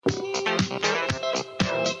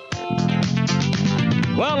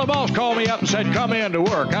the boss called me up and said, come in to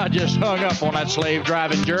work. I just hung up on that slave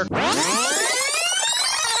driving jerk.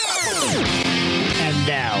 And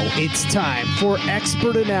now it's time for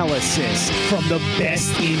expert analysis from the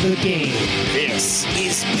best in the game. This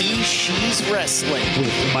is BeezSheez Wrestling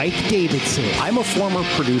with Mike Davidson. I'm a former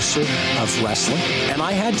producer of wrestling, and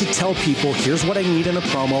I had to tell people, here's what I need in a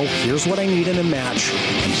promo, here's what I need in a match,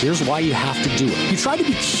 and here's why you have to do it. You tried to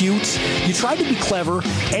be cute, you tried to be clever,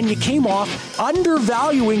 and you came off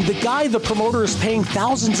undervaluing the guy the promoter is paying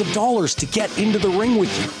thousands of dollars to get into the ring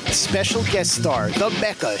with you. Special guest star, the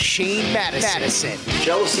Mecca, Shane Madison.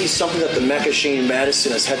 Jealousy is something that the Mecca Shane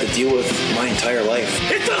Madison has had to deal with my entire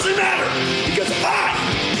life. It doesn't matter, because I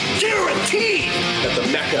guarantee that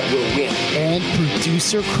the Mecca will win. And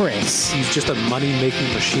producer Chris. He's just a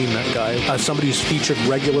money-making machine, that guy. As somebody who's featured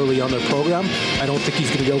regularly on their program, I don't think he's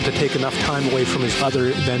going to be able to take enough time away from his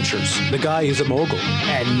other ventures. The guy is a mogul.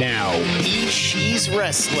 And now, BeezSheez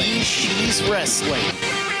Wrestling. BeezSheez Wrestling.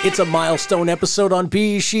 It's a milestone episode on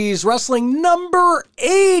BeezSheez Wrestling, number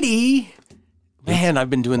 80. Man, I've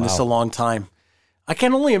been doing this a long time. I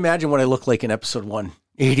can only imagine what I looked like in episode 1,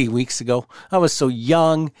 80 weeks ago. I was so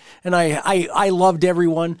young, and I loved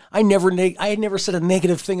everyone. I had never said a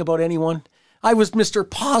negative thing about anyone. I was Mr.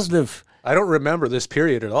 Positive. I don't remember this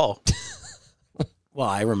period at all. Well,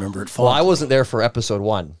 I remember it. Well, I wasn't there for episode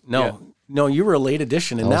 1. No, you were a late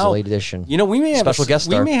edition, and I was now a late edition. You know, we may have special guest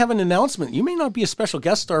star. We may have an announcement. You may not be a special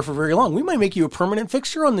guest star for very long. We might make you a permanent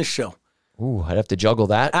fixture on this show. Ooh, I'd have to juggle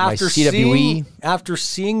that. After my CWE. after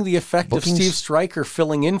seeing the effect bookings. of Steve Stryker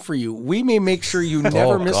filling in for you, we may make sure you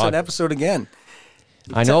never miss an episode again.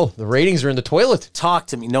 I know. The ratings are in the toilet. Talk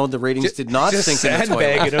to me. No, the ratings did not sink in the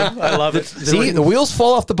toilet. Him. I love it. See, the wheels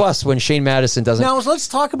fall off the bus when Shane Madison doesn't. Now, let's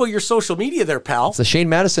talk about your social media there, pal. It's the Shane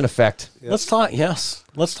Madison effect. Yes.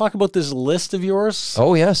 Let's talk about this list of yours.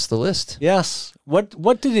 Oh, yes, the list. Yes. What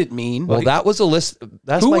did it mean? Well, that was a list.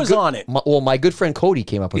 That's Who was on it? My good friend Cody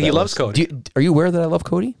came up with that. He loves list. Cody. Are you aware that I love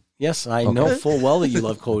Cody? Yes, I know full well that you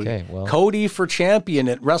love Cody. Okay, well. Cody for champion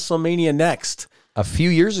at WrestleMania next. A few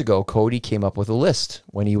years ago, Cody came up with a list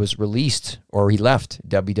when he was released or he left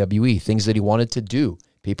WWE, things that he wanted to do,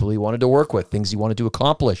 people he wanted to work with, things he wanted to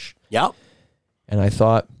accomplish. Yep. And I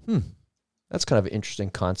thought, that's kind of an interesting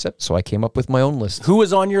concept. So I came up with my own list. Who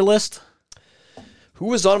was on your list? Who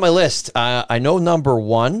was on my list? I know number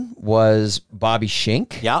 1 was Bobby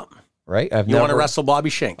Shink. Yeah. Right? You want to wrestle Bobby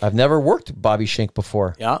Shink? I've never worked Bobby Shink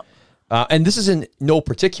before. Yeah. And this is in no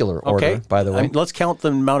particular order, by the way. Let's count the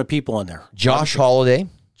amount of people on there. Josh Holiday.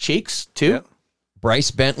 Cheeks, 2. Yep.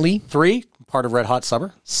 Bryce Bentley. 3, part of Red Hot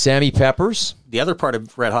Summer. Sammy Peppers. The other part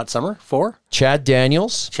of Red Hot Summer. 4. Chad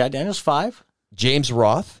Daniels. 5. James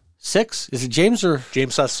Roth. 6. Is it James or?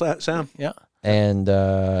 James Sam. Yeah. And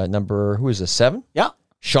who is this, 7? Yeah.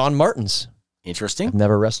 Sean Martins. Interesting. I've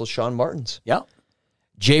never wrestled Sean Martins. Yeah.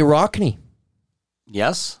 Jay Rockney.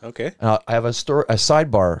 Yes. Okay. I have a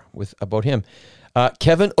sidebar about him.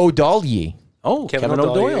 Kevin O'Dolye. Oh, Kevin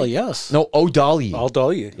O'Doyle, yes. No, O'Dolye.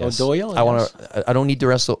 O'Doyle. Yes. O'Doyle, I don't need to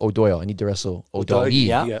wrestle O'Doyle. I need to wrestle O'Dolye.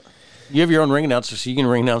 Yeah. You have your own ring announcer, so you can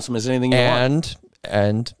ring announce him as anything you want.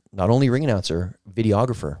 And not only ring announcer,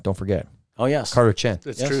 videographer. Don't forget. Oh, yes. Carter Chen.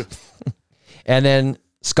 That's true. And then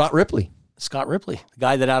Scott Ripley. Scott Ripley, the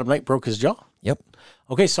guy that Adam Knight broke his jaw. Yep.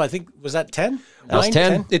 Okay, so I think, was that 10? That was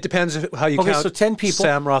 10. It depends how you Okay, count so 10 people.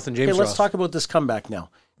 Sam Roth and James Okay, let's Roth. talk about this comeback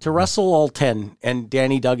now. To wrestle all 10, and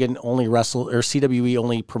Danny Duggan only CWE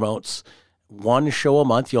only promotes 1 show a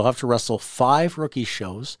month. You'll have to wrestle 5 rookie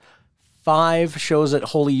shows, 5 shows at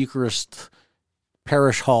Holy Eucharist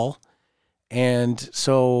Parish Hall. And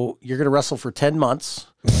so you're going to wrestle for 10 months.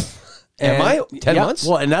 Am I? 10 months?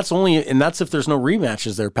 Well, and that's if there's no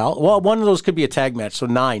rematches there, pal. Well, one of those could be a tag match, so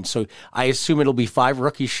 9. So I assume it'll be 5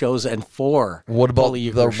 rookie shows and 4. What about Holy the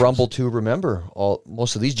Eucharist Rumble 2? Remember,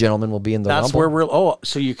 most of these gentlemen will be in the That's Rumble. where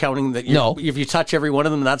so you're counting that? No. If you touch every one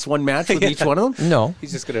of them, that's one match with each one of them? No.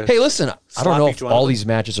 He's just going to. Hey, listen, I don't slap know each if one of all them. these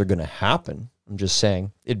matches are going to happen. I'm just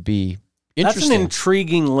saying it'd be That's interesting. an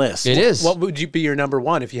intriguing list. It is. What would you be your number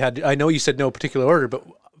 1 if you had? I know you said no particular order, but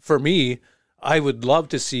for me, I would love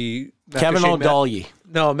to see Kevin O'Dolye.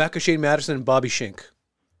 Mecca Shane Madison and Bobby Shink.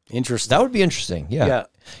 Interesting. That would be interesting. Yeah. Yeah.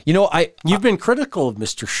 You know, You've been critical of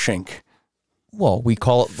Mr. Shink. well, we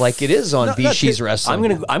call it like it is on BeezSheez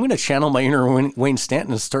Wrestling. I'm gonna channel my inner Wayne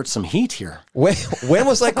Stanton and start some heat here. When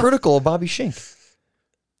was I critical of Bobby Shink?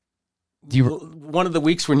 One of the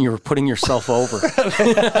weeks when you were putting yourself over.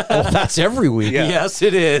 Well, that's every week. Yeah. Yes,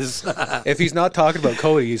 it is. If he's not talking about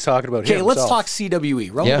Cody, he's talking about him. Okay, let's talk CWE.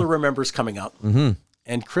 Rumble Yeah. Remembers coming up. Mm-hmm.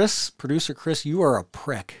 And Chris, producer Chris, you are a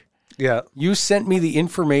prick. Yeah. You sent me the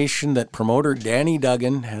information that promoter Danny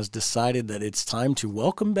Duggan has decided that it's time to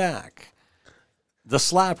welcome back the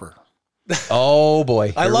Slapper. Oh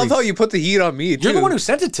boy. I love how you put the heat on me, too. You're the one who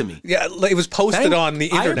sent it to me. Yeah, it was posted on the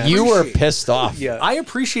internet. You were pissed off. Yeah. I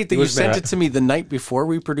appreciate that you sent it to me the night before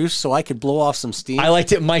we produced so I could blow off some steam. I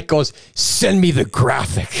liked it. Mike goes, send me the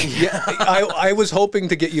graphic. Yeah, I was hoping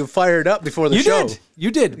to get you fired up before the show. You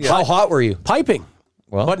did. How hot were you? Piping.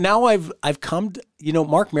 Well, But now I've come to,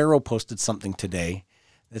 Mark Merrow posted something today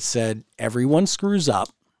that said everyone screws up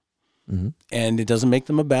and it doesn't make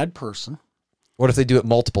them a bad person. what if they do it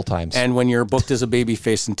multiple times? And when you're booked as a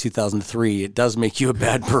babyface in 2003, it does make you a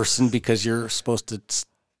bad person because you're supposed to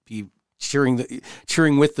be cheering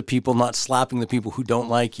with the people, not slapping the people who don't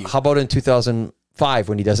like you. How about in 2005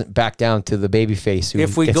 when he doesn't back down to the babyface?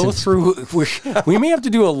 If we go through, we may have to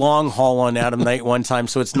do a long haul on Adam Knight one time,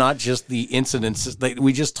 so it's not just the incidents that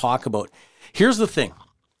we just talk about. Here's the thing.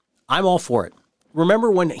 I'm all for it. Remember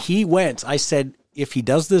when he went, I said, if he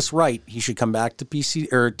does this right, he should come back to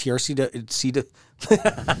PC or TRC.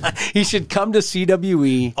 He should come to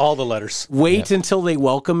CWE. All the letters. Wait until they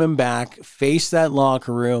welcome him back, face that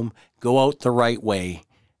locker room, go out the right way.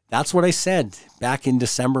 That's what I said back in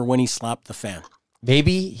December when he slapped the fan.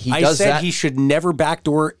 Maybe he does that. I said he should never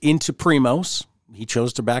backdoor into Primos. He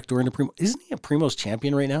chose to backdoor into Primos. Isn't he a Primos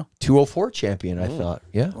champion right now? 204 champion, I thought.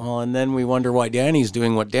 Yeah. Well, and then we wonder why Danny's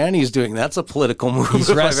doing what Danny's doing. That's a political move. He's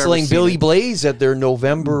if I've ever wrestling seen Billy it. Blaze at their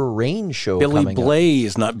November Rain show. Billy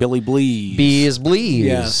Blaze, not Billy Bleeze. BeezSheez.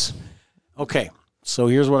 Yes. Okay. So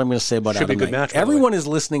here's what I'm going to say about Should be Adam a good Knight. match, by the Everyone is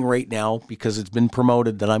listening right now because it's been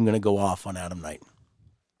promoted that I'm going to go off on Adam Knight.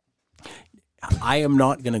 I am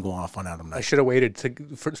not going to go off on Adam Knight. I should have waited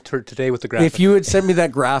for today with the graphic. If you had sent me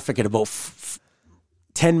that graphic at about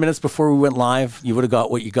 10 minutes before we went live, you would have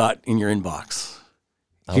got what you got in your inbox.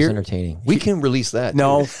 That was entertaining. We can release that.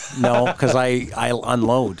 No, because I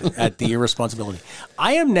unload at the irresponsibility.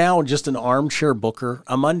 I am now just an armchair booker,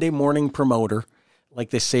 a Monday morning promoter, like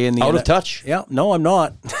they say in the Out of touch. Yeah, no, I'm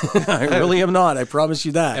not. I really am not. I promise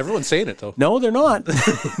you that. Everyone's saying it, though. No, they're not.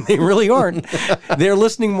 They really aren't. They're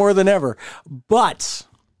listening more than ever. But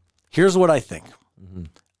here's what I think.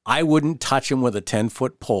 I wouldn't touch him with a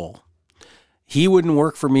 10-foot pole. He wouldn't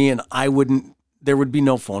work for me, and there would be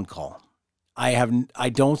no phone call. I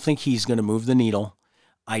don't think he's going to move the needle.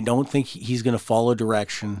 I don't think he's going to follow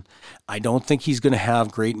direction. I don't think he's going to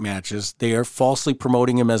have great matches. They are falsely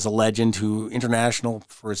promoting him as a legend who international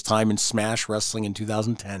for his time in Smash Wrestling in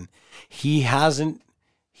 2010. He hasn't,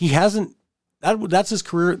 that's his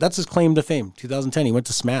career. That's his claim to fame. 2010, he went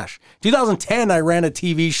to Smash. 2010, I ran a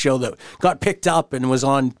TV show that got picked up and was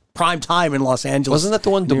on prime time in Los Angeles. Wasn't that the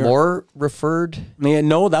one Demore referred? Man,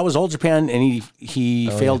 no, that was All Japan, and he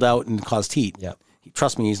failed out and caused heat. Yeah.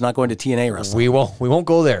 Trust me, he's not going to TNA wrestling. We won't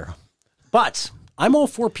go there. But I'm all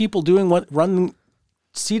for people doing what run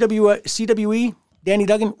CWE, Danny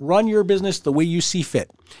Duggan, run your business the way you see fit.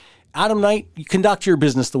 Adam Knight, you conduct your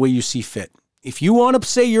business the way you see fit. If you want to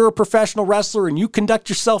say you're a professional wrestler and you conduct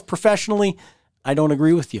yourself professionally, I don't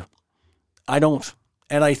agree with you. I don't.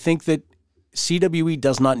 And I think that CWE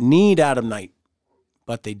does not need Adam Knight,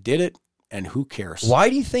 but they did it, and who cares? Why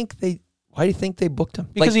do you think they booked him?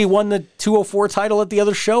 Because he won the 204 title at the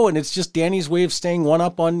other show, and it's just Danny's way of staying one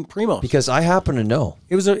up on Primos. Because I happen to know.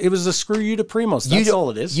 It was a screw you to Primos. That's all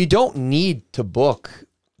it is. You don't need to book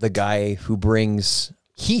the guy who brings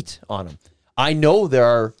heat on him. I know there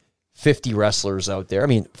are 50 wrestlers out there. I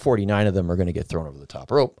mean, 49 of them are going to get thrown over the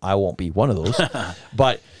top rope. I won't be one of those.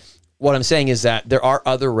 But what I'm saying is that there are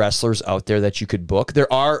other wrestlers out there that you could book.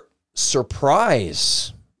 There are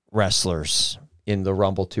surprise wrestlers in the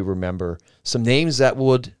Rumble to remember. Some names that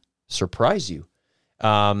would surprise you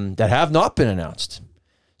that have not been announced.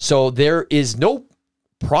 So there is no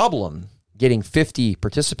problem getting 50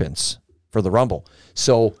 participants for the Rumble.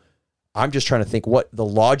 So I'm just trying to think what the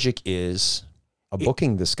logic is of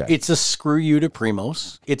booking this guy. It's a screw you to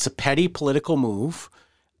Primos. It's a petty political move.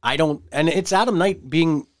 And it's Adam Knight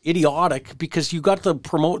being idiotic because you got the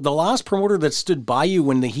last promoter that stood by you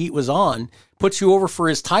when the heat was on, puts you over for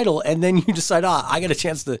his title, and then you decide, I got a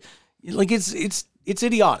chance to, like, it's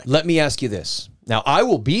idiotic. Let me ask you this. Now, I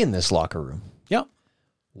will be in this locker room. Yeah.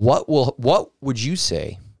 What would you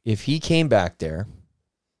say if he came back there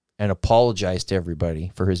and apologized to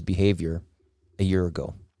everybody for his behavior a year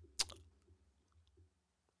ago?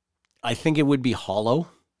 I think it would be hollow.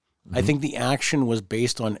 Mm-hmm. I think the action was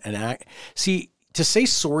based on an act. See, to say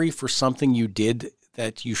sorry for something you did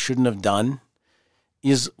that you shouldn't have done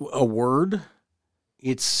is a word.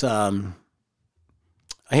 It's, hey,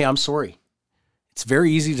 I'm sorry. It's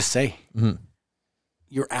very easy to say. Mm-hmm.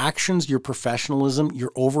 your actions, your professionalism,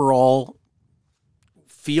 your overall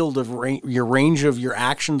field of your range of your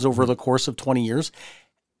actions over the course of 20 years,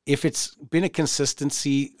 if it's been a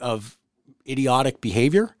consistency of idiotic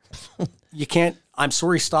behavior, you can't, I'm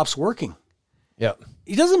sorry, stops working. Yeah.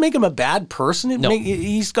 It doesn't make him a bad person.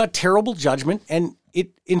 He's got terrible judgment, and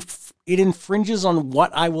it infringes on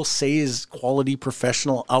what I will say is quality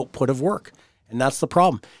professional output of work. And that's the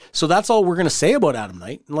problem. So that's all we're going to say about Adam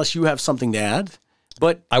Knight, unless you have something to add.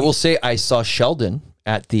 But I will say I saw Sheldon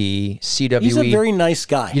at the CWE. He's a very nice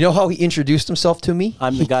guy. You know how he introduced himself to me?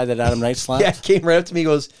 I'm the guy that Adam Knight slapped. Yeah, he came right up to me. He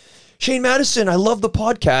goes, Shane Madison, I love the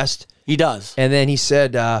podcast. He does. And then he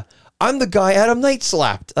said, I'm the guy Adam Knight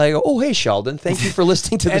slapped. I go, oh, hey, Sheldon, thank you for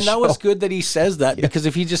listening to the and show. that was good that he says that, because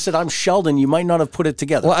if he just said, I'm Sheldon, you might not have put it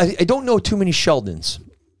together. Well, I don't know too many Sheldons,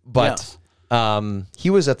 but he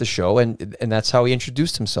was at the show, and that's how he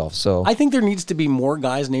introduced himself. So I think there needs to be more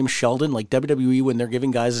guys named Sheldon, like WWE when they're giving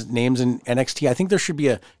guys names in NXT. I think there should be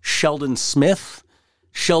a Sheldon Smith,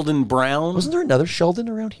 Sheldon Brown. Wasn't there another Sheldon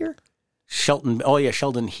around here? Sheldon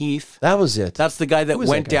Heath. That was it. That's the guy that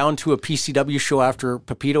went down to a PCW show after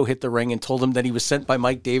Pepito hit the ring and told him that he was sent by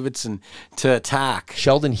Mike Davidson to attack.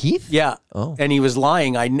 Sheldon Heath? Yeah. Oh. And he was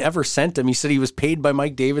lying. I never sent him. He said he was paid by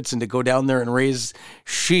Mike Davidson to go down there and raise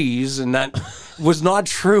she's, and that was not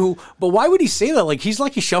true. But why would he say that? Like, he's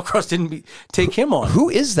lucky Shellcross didn't take him on. Who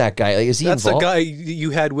is that guy? Like, is he That's involved? the guy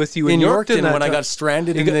you had with you in Yorkton Yorkton when I got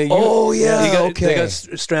stranded in the... They got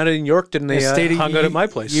stranded in Yorkton. They hung out at my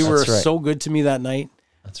place. You were That's right. so good to me that night.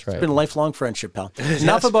 That's right. It's been a lifelong friendship, pal.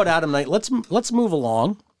 Enough about Adam Knight. Let's move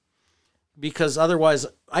along, because otherwise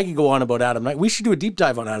I could go on about Adam Knight. We should do a deep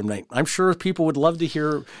dive on Adam Knight. I'm sure people would love to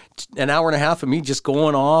hear an hour and a half of me just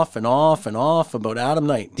going off and off and off about Adam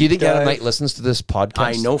Knight. Do you think Adam Knight listens to this podcast?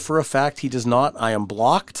 I know for a fact he does not. I am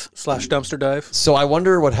blocked. /dumpster dive. So I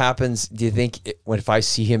wonder what happens. Do you think if I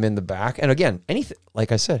see him in the back? And again, anything,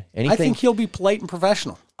 like I said, anything. I think he'll be polite and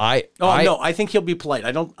professional. No, I think he'll be polite.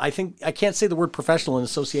 I can't say the word professional in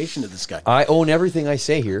association to this guy. I own everything I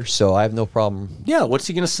say here, so I have no problem. Yeah, what's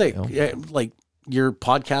he going to say? Like, your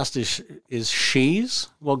podcast is she's?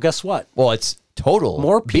 Well, guess what? Well, it's total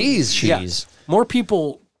More people, BeezSheez. More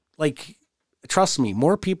people, like, trust me,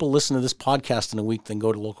 more people listen to this podcast in a week than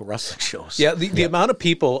go to local wrestling shows. Yeah, the amount of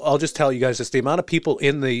people, I'll just tell you guys this, the amount of people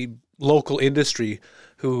in the local industry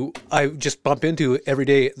who I just bump into every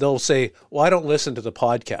day, they'll say, well, I don't listen to the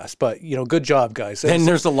podcast, but, good job, guys. And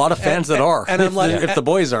there's a lot of fans that are. And I'm like, if the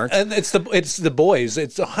boys aren't. And it's the boys.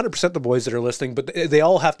 It's 100% the boys that are listening, but they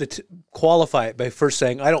all have to qualify it by first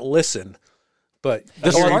saying, I don't listen. But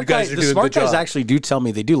the smart guys actually do tell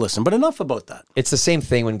me they do listen, but enough about that. It's the same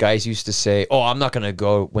thing when guys used to say, "Oh, I'm not going to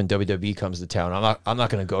go when WWE comes to town. I'm not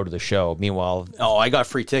going to go to the show." Meanwhile, I got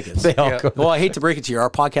free tickets. They all go. Well, I hate to break it to you, our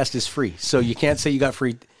podcast is free, so you can't say you got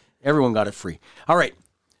free. Everyone got it free. All right,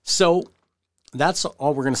 so that's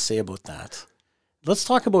all we're going to say about that. Let's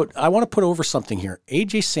talk about. I want to put over something here.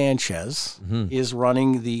 AJ Sanchez is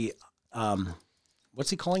running the. What's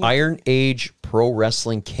he calling it? Iron Age Pro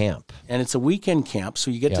Wrestling Camp. And it's a weekend camp, so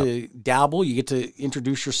you get to dabble, you get to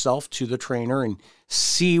introduce yourself to the trainer and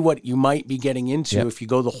see what you might be getting into if you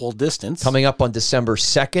go the whole distance. Coming up on December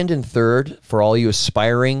 2nd and 3rd for all you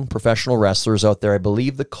aspiring professional wrestlers out there. I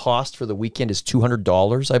believe the cost for the weekend is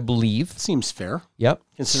 $200, I believe. Seems fair. Yep.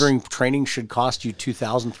 Considering training should cost you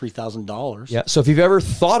 $2,000, $3,000. Yeah, so if you've ever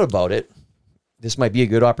thought about it, this might be a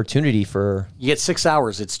good opportunity for... You get 6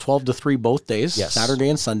 hours. It's 12 to 3 both days, yes. Saturday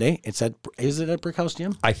and Sunday. Is it at Brickhouse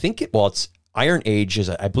Gym? I think it's Iron Age is,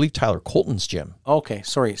 I believe, Tyler Colton's gym. Okay,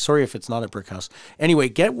 sorry if it's not at Brickhouse. Anyway,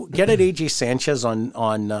 get at AJ Sanchez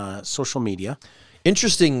on social media.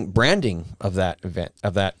 Interesting branding of that event,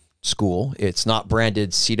 of that school. It's not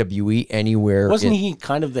branded CWE anywhere. Wasn't he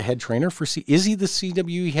kind of the head trainer for is he the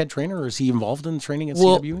CWE head trainer, or is he involved in training at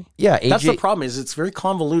CWE? Yeah, AJ, that's the problem, is it's very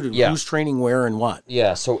convoluted who's training where and what.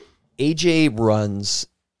 Yeah, so AJ runs,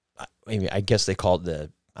 I guess they call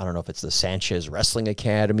it I don't know if it's the Sanchez Wrestling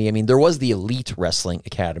Academy. I mean, there was the Elite Wrestling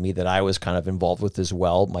Academy that I was kind of involved with as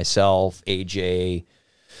well. Myself, AJ,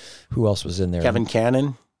 who else was in there? Kevin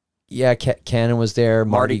Cannon. Yeah, Cannon was there.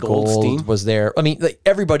 Marty Gold was there. I mean, like,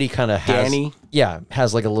 everybody kind of has... Danny. Yeah,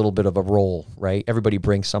 has like a little bit of a role, right? Everybody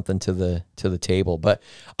brings something to the table. But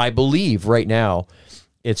I believe right now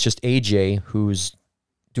it's just AJ who's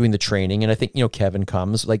doing the training. And I think, Kevin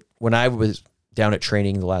comes. Like, when I was down at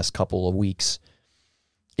training the last couple of weeks,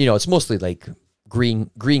 it's mostly like green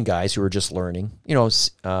guys who are just learning.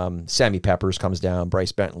 Sammy Peppers comes down.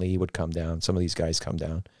 Bryce Bentley would come down. Some of these guys come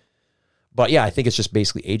down. But yeah, I think it's just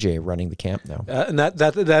basically AJ running the camp now. And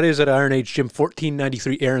that is at Iron Age Gym,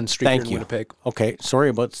 1493 Aaron Street here in Winnipeg. Okay, sorry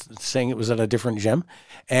about saying it was at a different gym.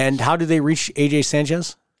 And how do they reach AJ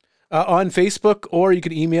Sanchez? On Facebook, or you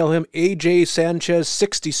can email him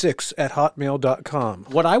ajsanchez66@hotmail.com.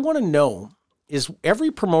 What I want to know is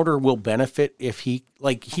every promoter will benefit if he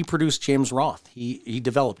produced James Roth. He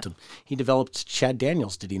developed him. He developed Chad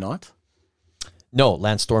Daniels, did he not? No,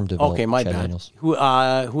 Lance Storm developed. Okay, my Chad bad. Daniels. Who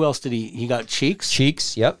else did he got?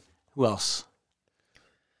 Cheeks? Yep. Who else?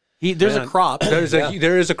 There's a crop.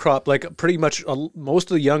 There is a crop. Like pretty much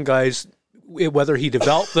most of the young guys, whether he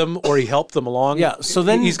developed them or he helped them along. Yeah, so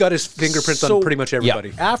then he's got his fingerprints on pretty much everybody.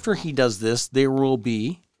 Yeah. After he does this, there will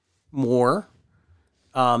be more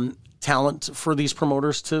talent for these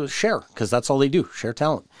promoters to share, because that's all they do, share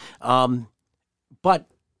talent. But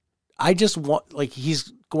I just want,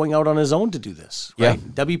 he's going out on his own to do this, right?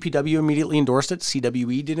 Yeah. WPW immediately endorsed it.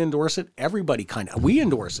 CWE did endorse it. Everybody we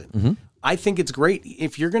endorse it. Mm-hmm. I think it's great.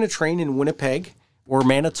 If you're going to train in Winnipeg or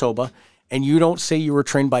Manitoba and you don't say you were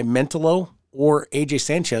trained by Mentolo or AJ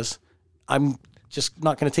Sanchez, I'm just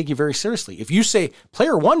not going to take you very seriously. If you say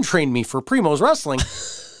Player One trained me for Primo's Wrestling,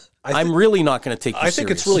 I'm really not going to take you seriously. I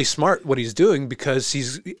think it's really smart what he's doing, because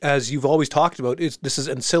he's, as you've always talked about, this is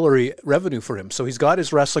ancillary revenue for him. So he's got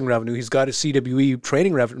his wrestling revenue, he's got his CWE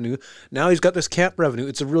training revenue, now he's got this camp revenue.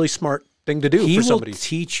 It's a really smart thing to do for somebody. He will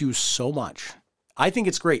teach you so much. I think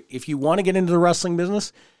it's great. If you want to get into the wrestling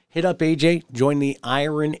business, hit up AJ, join the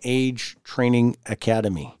Iron Age Training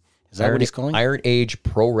Academy. Is that what he's calling? Iron Age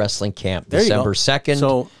Pro Wrestling Camp, December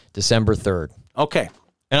 2nd, December 3rd. Okay.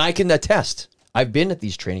 And I can attest, I've been at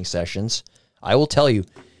these training sessions. I will tell you,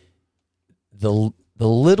 the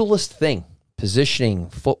littlest thing, positioning,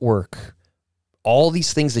 footwork, all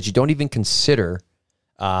these things that you don't even consider,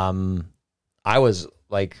 I'm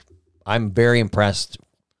very impressed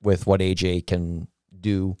with what AJ can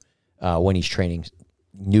do when he's training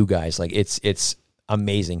new guys. Like it's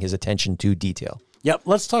amazing, his attention to detail. Yep.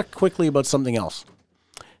 Let's talk quickly about something else.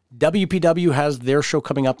 WPW has their show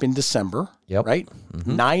coming up in December. Yep. Right?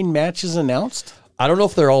 Mm-hmm. 9 matches announced. I don't know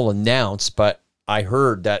if they're all announced, but I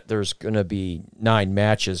heard that there's going to be 9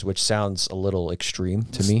 matches, which sounds a little extreme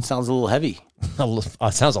to me. Sounds a little heavy.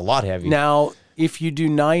 Sounds a lot heavy. Now, if you do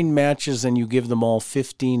 9 matches and you give them all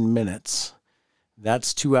 15 minutes,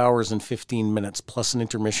 that's 2 hours and 15 minutes plus an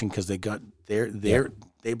intermission, because they got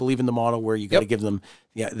they believe in the model where you got to give them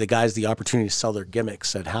the guys the opportunity to sell their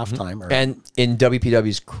gimmicks at halftime. And in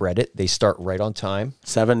WPW's credit, they start right on time.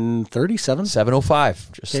 7:30,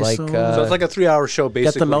 7:05. Just okay, like so it's like a 3-hour show,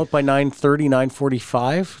 basically. Get them out by 9:30,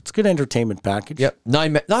 9:45. It's a good entertainment package. Yep.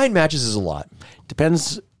 9 matches is a lot.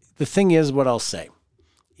 Depends. The thing is, what I'll say.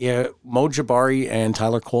 Yeah, Mo Jabari and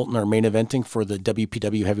Tyler Colton are main eventing for the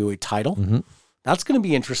WPW heavyweight title. Mm-hmm. That's going to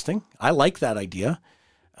be interesting. I like that idea.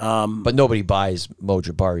 But nobody buys Mo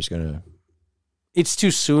Jabari's going to. It's too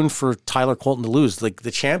soon for Tyler Colton to lose. Like, the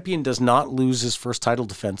champion does not lose his first title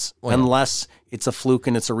defense unless it's a fluke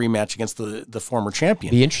and it's a rematch against the former champion.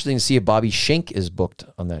 Be interesting to see if Bobby Schink is booked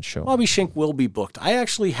on that show. Bobby Schink will be booked. I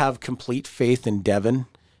actually have complete faith in Devin,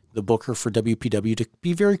 the booker for WPW, to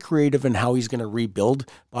be very creative in how he's going to rebuild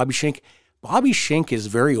Bobby Schink. Bobby Schink is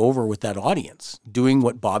very over with that audience doing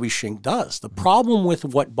what Bobby Schink does. The problem with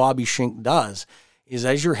what Bobby Schink does is,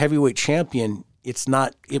 as your heavyweight champion, it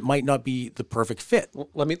might not be the perfect fit. Well,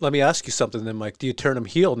 let me ask you something then, Mike. Do you turn him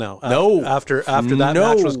heel now? No. After that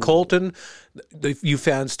match with Colton, you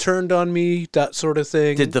fans turned on me, that sort of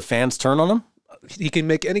thing. Did the fans turn on him? He can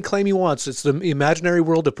make any claim he wants. It's the imaginary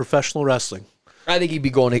world of professional wrestling. I think he'd be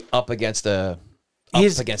going up against the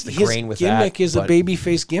grain with that. His gimmick is a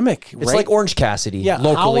babyface gimmick. It's like Orange Cassidy. Yeah.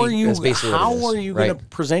 Locally, how are you going to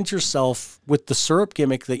present yourself with the syrup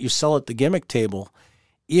gimmick that you sell at the gimmick table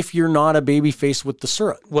if you're not a babyface with the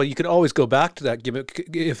syrup? Well, you could always go back to that gimmick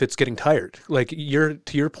if it's getting tired. Like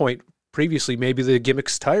to your point previously, maybe the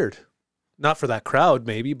gimmick's tired. Not for that crowd,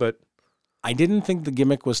 maybe, but I didn't think the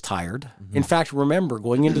gimmick was tired. Mm-hmm. In fact, remember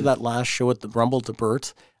going into that last show at the Rumble to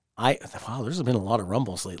Burt, there's been a lot of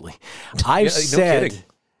Rumbles lately. I've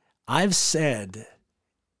said,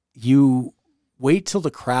 you wait till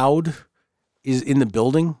the crowd is in the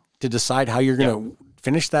building to decide how you're going to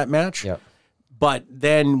finish that match. Yep. But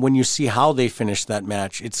then when you see how they finished that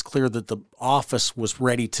match, it's clear that the office was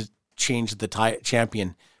ready to change the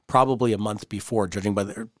champion probably a month before,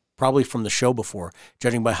 probably from the show before,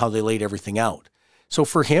 judging by how they laid everything out. So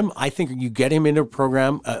for him, I think you get him into a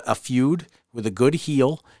program, a feud with a good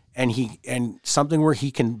heel, and something where he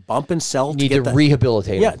can bump and sell. You need to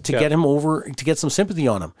rehabilitate him. To get him over, to get some sympathy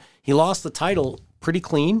on him. He lost the title pretty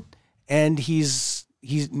clean, and he's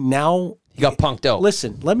now He got punked out.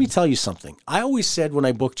 Listen, let me tell you something. I always said when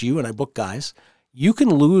I booked you and I booked guys, you can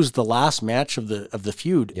lose the last match of the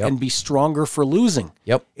feud and be stronger for losing.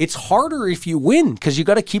 Yep. It's harder if you win because you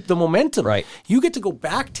got to keep the momentum. Right. You get to go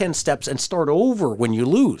back 10 steps and start over when you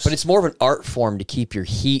lose. But it's more of an art form to keep your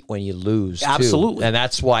heat when you lose, too. Absolutely. And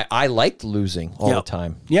that's why I liked losing all the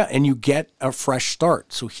time. Yeah, and you get a fresh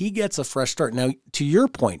start. So he gets a fresh start. Now, to your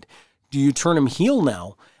point, do you turn him heel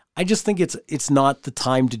now? I just think it's not the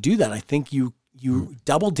time to do that. I think you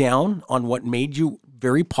double down on what made you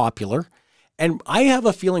very popular. And I have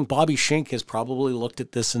a feeling Bobby Schink has probably looked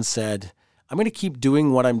at this and said, I'm going to keep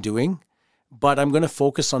doing what I'm doing, but I'm going to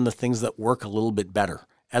focus on the things that work a little bit better,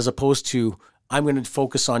 as opposed to I'm going to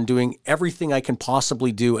focus on doing everything I can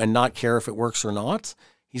possibly do and not care if it works or not.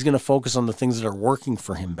 He's going to focus on the things that are working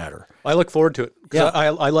for him better. I look forward to it. Yeah. I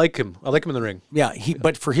like him. I like him in the ring. Yeah,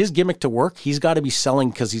 but for his gimmick to work, he's got to be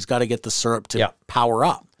selling because he's got to get the syrup to power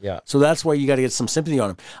up. Yeah. So that's why you got to get some sympathy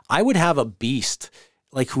on him. I would have a beast,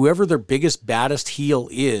 like whoever their biggest, baddest heel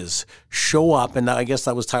is, show up, and I guess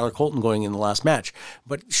that was Tyler Colton going in the last match,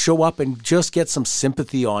 but show up and just get some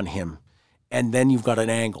sympathy on him, and then you've got an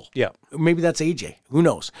angle. Yeah. Maybe that's AJ. Who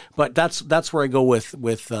knows? But that's where I go with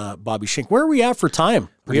Bobby Schink. Where are we at for time?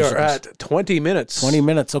 We are at 20 minutes. 20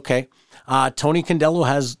 minutes, okay. Tony Condello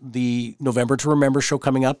has the November to Remember show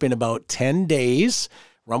coming up in about 10 days.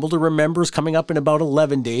 Rumble to Remember is coming up in about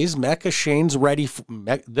 11 days. Mecha Shane's ready. The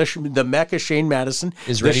Mecha Shane Madison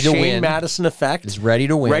is ready to win. win. Madison effect Is ready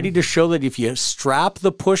to win. Ready to show that if you strap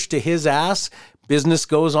the push to his ass, business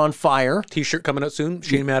goes on fire. T-shirt coming out soon.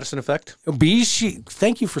 Shane Madison effect.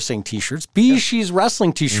 Thank you for saying T-shirts. BeezSheez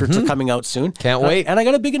Wrestling T-shirts are coming out soon. Can't wait. And I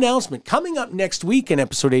got a big announcement coming up next week in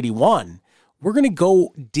episode 81. We're going to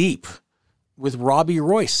go deep with Robbie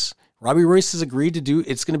Royce. Robbie Royce has agreed to do,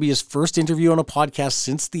 it's going to be his first interview on a podcast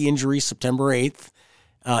since the injury September 8th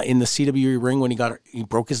in the CWE ring when he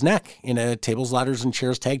broke his neck in a tables, ladders, and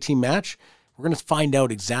chairs tag team match. We're going to find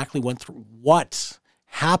out exactly what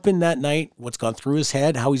happened that night, what's gone through his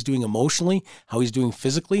head, how he's doing emotionally, how he's doing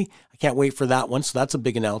physically. I can't wait for that one. So that's a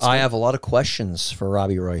big announcement. I have a lot of questions for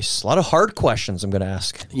Robbie Royce. A lot of hard questions I'm going to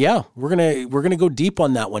ask. Yeah, we're gonna go deep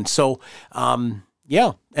on that one. So,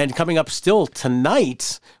 yeah, and coming up still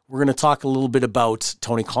tonight, we're going to talk a little bit about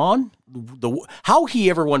Tony Khan, how he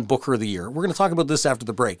ever won Booker of the Year. We're going to talk about this after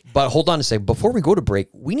the break. But hold on a second. Before we go to break,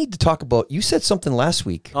 we need to talk about, you said something last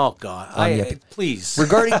week. Oh, God. Please.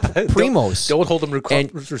 Regarding Primos. Don't hold him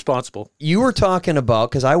responsible. You were talking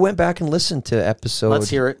about, because I went back and listened to episode Let's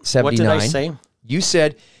hear it. 79. What did I say? You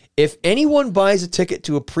said, if anyone buys a ticket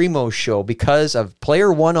to a Primos show because of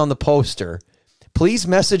player one on the poster, please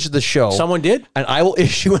message the show. Someone did? And I will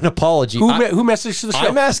issue an apology. Who messaged the show?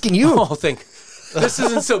 I'm asking you. Oh, this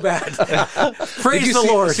isn't so bad. Praise the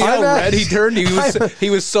Lord. See how red he turned? He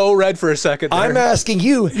was so red for a second there. I'm asking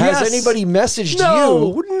you. Has anybody messaged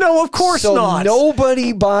you? No, of course not.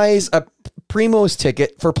 Nobody buys a Primos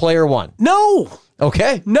ticket for player one. No.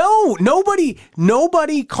 Okay. No,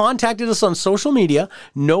 nobody contacted us on social media.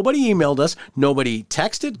 Nobody emailed us. Nobody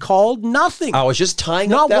texted, called, nothing. I was just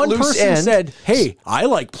tying Not up that one loose person end. said, hey, I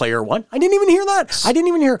like player one. I didn't even hear that. I didn't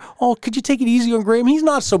even hear, oh, could you take it easy on Graham? He's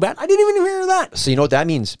not so bad. I didn't even hear that. So you know what that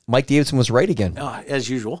means? Mike Davidson was right again. As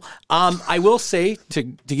usual. I will say, to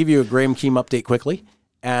give you a Graham Keem update quickly,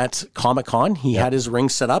 at Comic-Con, he had his ring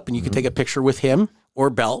set up, and you could take a picture with him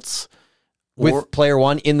or belts. With player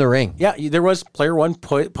one in the ring. Yeah, there was player one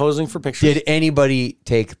posing for pictures. Did anybody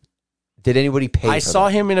pay I saw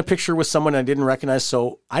him in a picture with someone I didn't recognize,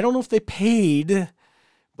 so I don't know if they paid,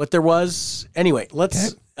 but there was. Anyway,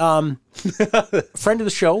 let's. Friend of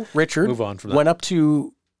the show, Richard, move on from that. Went up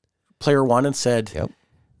to player one and said, Yep.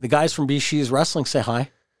 the guys from BeezSheez Wrestling say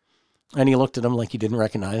hi. And he looked at him like he didn't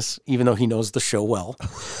recognize, even though he knows the show well.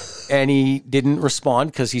 And he didn't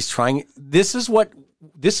respond because he's trying. This is what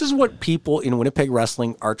people in Winnipeg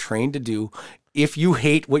wrestling are trained to do. If you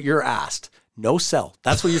hate what you're asked, no sell.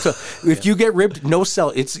 That's what you're told. If you get ribbed, no sell.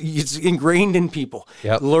 It's ingrained in people.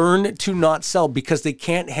 Yep. Learn to not sell because they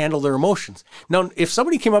can't handle their emotions. Now, if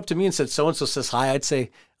somebody came up to me and said, so-and-so says hi, I'd say,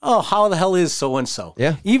 oh, how the hell is so-and-so?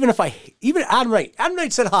 Yeah. Even Adam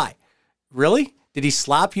Knight said hi. Really? Did he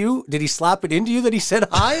slap you? Did he slap it into you that he said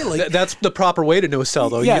hi? Like that's the proper way to know a sell,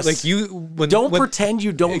 though. Yes. Don't pretend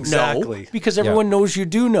you don't know, because everyone knows you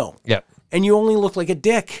do know. Yeah. And you only look like a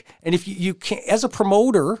dick. And if you can't, as a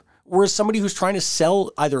promoter or as somebody who's trying to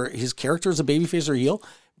sell either his character as a babyface or heel,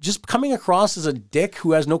 just coming across as a dick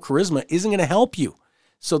who has no charisma isn't going to help you.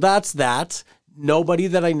 So that's that. Nobody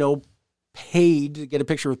that I know paid to get a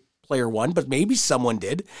picture with player one, but maybe someone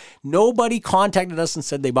did. Nobody contacted us and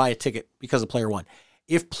said they buy a ticket because of player one.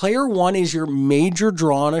 If player one is your major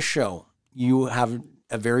draw on a show you have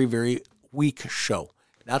a very, very weak show.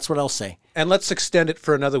 That's what I'll say. And let's extend it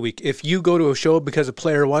for another week. If you go to a show because of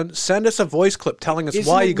Player One, send us a voice clip telling us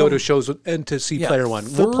why you go to shows and to see Player One.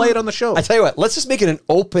 We'll play it on the show. I tell you what, let's just make it an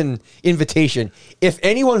open invitation. If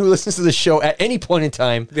anyone who listens to the show at any point in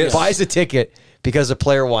time buys a ticket because of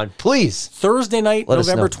Player One, please. Thursday night,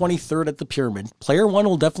 November 23rd at the Pyramid. Player One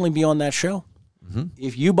will definitely be on that show. Mm-hmm.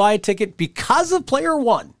 If you buy a ticket because of Player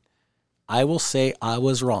One, I will say I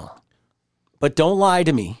was wrong. But don't lie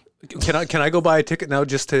to me. Can I go buy a ticket now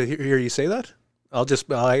just to hear you say that?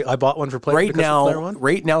 I bought one for Player One.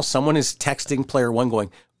 Right now, someone is texting Player One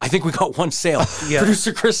going, I think we got one sale.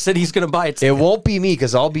 Producer Chris said he's going to buy a ticket. It won't be me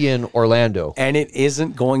because I'll be in Orlando. And it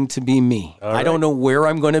isn't going to be me. I don't know where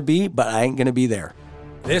I'm going to be, but I ain't going to be there.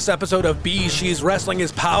 This episode of BeezSheez Wrestling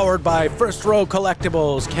is powered by First Row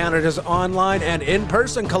Collectibles, Canada's online and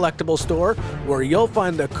in-person collectible store, where you'll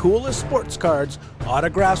find the coolest sports cards,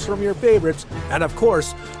 autographs from your favorites, and of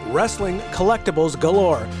course, wrestling collectibles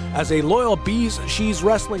galore. As a loyal BeezSheez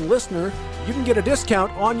Wrestling listener, you can get a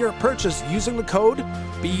discount on your purchase using the code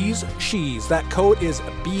BeezSheez. That code is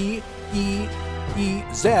BEEZSHEEZ,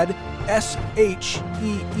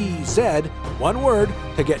 one word,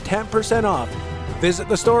 to get 10% off. Visit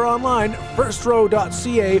the store online,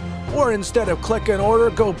 firstrow.ca, or instead of click and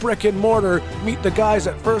order, go brick and mortar. Meet the guys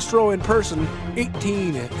at First Row in person,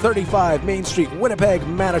 1835 Main Street, Winnipeg,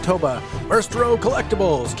 Manitoba. First Row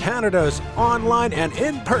Collectibles, Canada's online and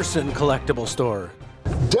in-person collectible store.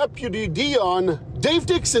 Deputy Dion, Dave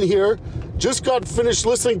Dixon here. Just got finished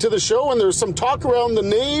listening to the show, and there's some talk around the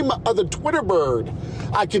name of the Twitter bird.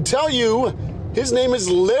 I can tell you, his name is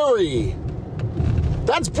Larry.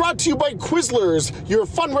 That's brought to you by Quizlers, your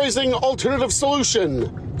fundraising alternative solution.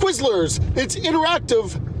 Quizlers, it's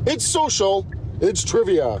interactive, it's social, it's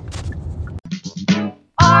trivia.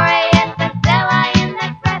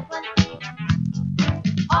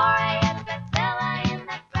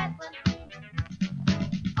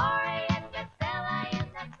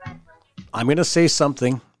 I'm going to say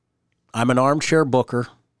something. I'm an armchair booker.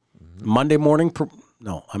 I'm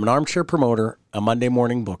an armchair promoter, a Monday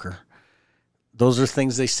morning booker. Those are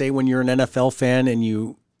things they say when you're an NFL fan and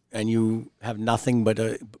you have nothing but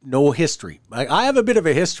no history. I have a bit of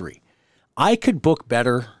a history. I could book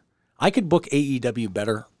better. I could book AEW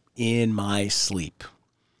better in my sleep.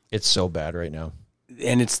 It's so bad right now.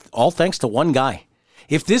 And it's all thanks to one guy.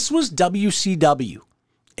 If this was WCW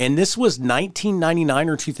and this was 1999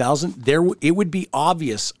 or 2000, it would be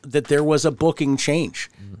obvious that there was a booking change.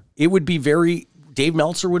 It would be Dave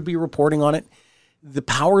Meltzer would be reporting on it. The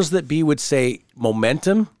powers that be would say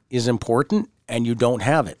momentum is important and you don't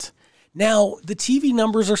have it. Now, the TV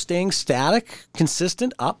numbers are staying static,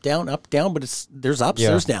 consistent, up, down, but there's ups,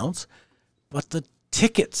 there's downs. But the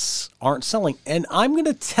tickets aren't selling. And I'm going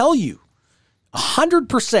to tell you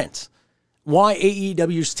 100% why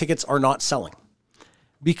AEW's tickets are not selling.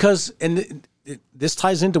 Because, and this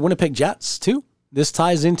ties into Winnipeg Jets too. This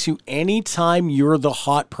ties into any time you're the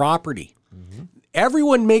hot property. Mm-hmm.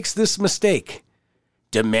 Everyone makes this mistake.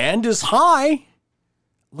 Demand is high.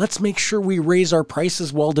 Let's make sure we raise our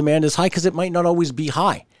prices while demand is high, because it might not always be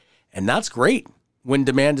high. And that's great. When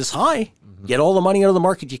demand is high, get all the money out of the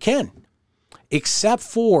market you can. Except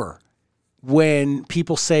for when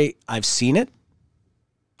people say, I've seen it,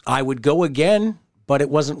 I would go again, but it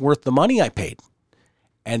wasn't worth the money I paid.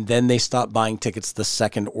 And then they stop buying tickets the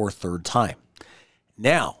second or third time.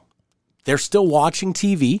 Now, they're still watching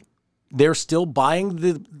TV. They're still buying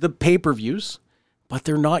the pay-per-views, but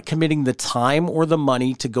they're not committing the time or the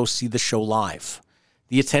money to go see the show live.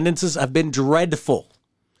 The attendances have been dreadful.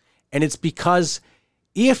 And it's because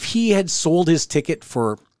if he had sold his ticket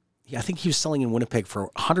for, I think he was selling in Winnipeg for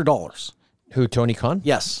 $100. Who, Tony Khan?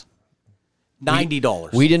 Yes.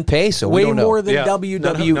 $90. We didn't pay, so we don't know.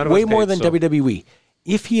 Way more than WWE.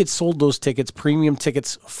 If he had sold those tickets, premium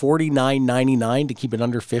tickets, $49.99 to keep it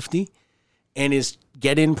under $50, and his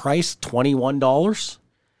get-in price, $21,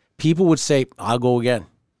 people would say, I'll go again.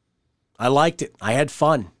 I liked it. I had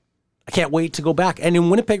fun. I can't wait to go back. And in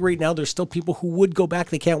Winnipeg right now, there's still people who would go back.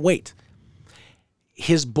 They can't wait.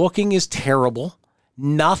 His booking is terrible.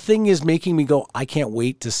 Nothing is making me go, I can't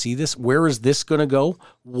wait to see this. Where is this going to go?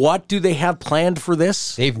 What do they have planned for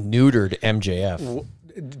this? They've neutered MJF.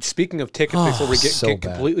 Speaking of tickets, before we get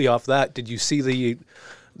completely off that, did you see the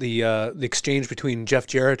exchange between Jeff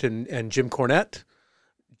Jarrett and Jim Cornette?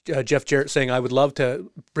 Jeff Jarrett saying, I would love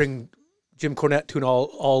to bring Jim Cornette to an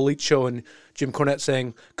all elite show, and Jim Cornette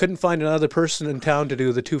saying, couldn't find another person in town to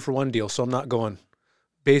do the 2-for-1 deal, so I'm not going.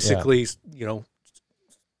 Basically,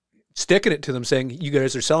 sticking it to them, saying, you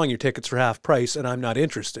guys are selling your tickets for half price, and I'm not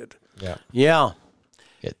interested. Yeah.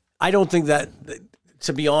 I don't think that,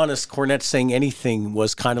 to be honest, Cornette saying anything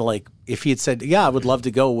was kind of like, if he had said, yeah, I would love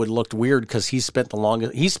to go, would have looked weird because he spent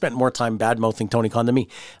more time bad-mouthing Tony Khan than me.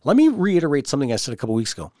 Let me reiterate something I said a couple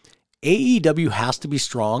weeks ago. AEW has to be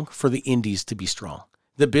strong for the indies to be strong.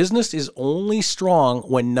 The business is only strong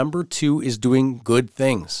when number 2 is doing good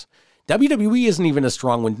things. WWE isn't even as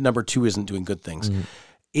strong when number 2 isn't doing good things.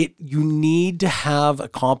 You need to have a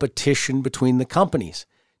competition between the companies.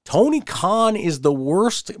 Tony Khan is the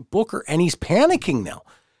worst booker, and he's panicking now.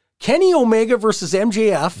 Kenny Omega versus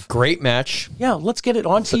MJF. Great match. Yeah, let's get it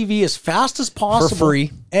on TV as fast as possible. For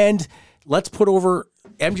free. And let's put over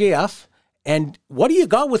MJF. And what do you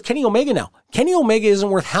got with Kenny Omega now? Kenny Omega isn't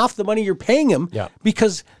worth half the money you're paying him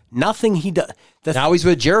because nothing he does. Now he's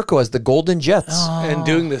with Jericho as the Golden Jets. And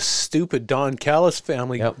doing this stupid Don Callis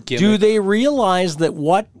family gimmick. Do they realize that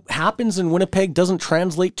what happens in Winnipeg doesn't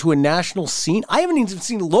translate to a national scene? I haven't even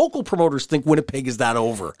seen local promoters think Winnipeg is that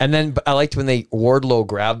over. And then I liked when Wardlow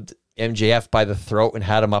grabbed MJF by the throat and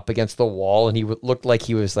had him up against the wall, and he looked like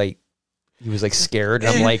he was scared.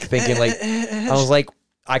 And I'm like thinking I was like,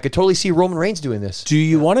 I could totally see Roman Reigns doing this. Do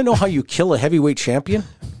you want to know how you kill a heavyweight champion?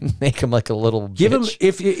 Make him like a little Give bitch.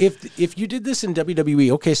 him if you did this in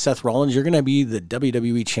WWE, okay, Seth Rollins, you're going to be the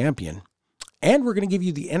WWE champion, and we're going to give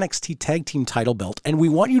you the NXT Tag Team title belt, and we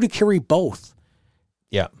want you to carry both.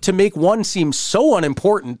 Yeah. To make one seem so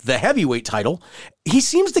unimportant, the heavyweight title, he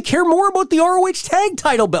seems to care more about the ROH Tag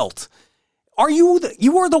title belt.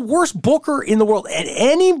 You are the worst booker in the world, and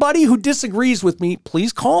anybody who disagrees with me,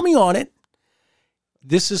 please call me on it.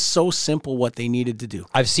 This is so simple what they needed to do.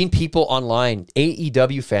 I've seen people online,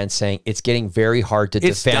 AEW fans, saying it's getting very hard to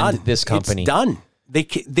defend this company. It's done.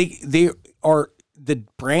 The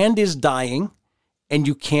brand is dying,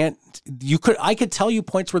 and I could tell you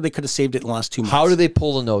points where they could have saved it in the last 2 months. How do they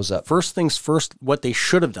pull the nose up? First things first, what they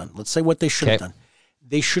should have done. Let's say what they should have done.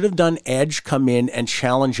 They should have done Edge come in and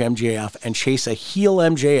challenge MJF and chase a heel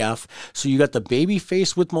MJF. So you got the baby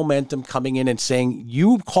face with momentum coming in and saying,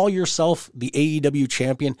 you call yourself the AEW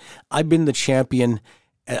champion. I've been the champion.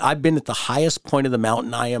 I've been at the highest point of the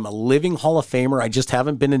mountain. I am a living Hall of Famer. I just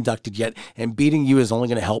haven't been inducted yet. And beating you is only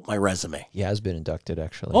going to help my resume. He has been inducted,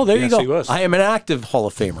 actually. Oh, there you go. He was. I am an active Hall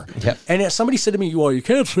of Famer. Yep. And somebody said to me, well, you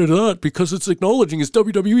can't say that because it's acknowledging his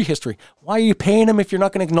WWE history. Why are you paying him if you're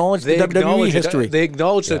not going to acknowledge the WWE history? They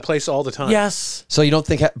acknowledge the place all the time. Yes. So you don't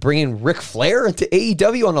think bringing Ric Flair into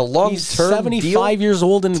AEW on a long-term He's 75 deal? years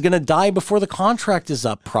old and going to die before the contract is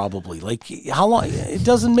up, probably. Like, how long? It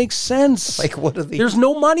doesn't make sense. Like, what are they? There's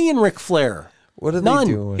no money in Ric Flair. What are None.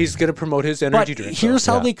 they doing? He's going to promote his energy drink. Here's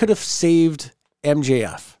how they could have saved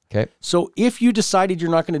MJF. Okay. So if you decided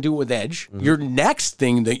you're not going to do it with Edge, your next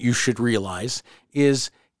thing that you should realize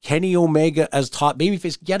is Kenny Omega as top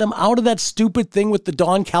babyface. Get him out of that stupid thing with the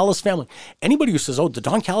Don Callis family. Anybody who says, oh, the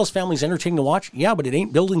Don Callis family's entertaining to watch, yeah, but it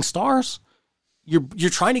ain't building stars.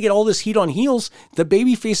 You're trying to get all this heat on heels. The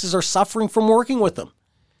babyfaces are suffering from working with them.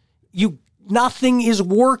 Nothing is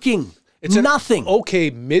working. It's nothing.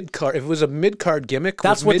 Okay, mid-card. If it was a mid-card gimmick.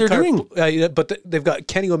 That's what they're doing. But they've got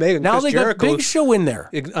Kenny Omega and Now Chris they Jericho. got Big Show in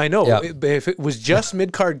there. I know. Yeah. If it was just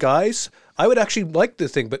mid-card guys, I would actually like the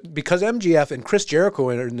thing. But because MJF and Chris Jericho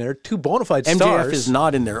are in there, two bona fide stars. MJF is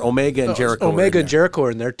not in there. Omega and Jericho. Omega and Jericho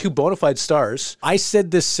are in there, two bona fide stars. I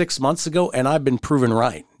said this 6 months ago, and I've been proven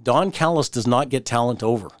right. Don Callis does not get talent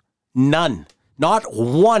over. None. Not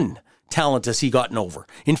one talent has he gotten over.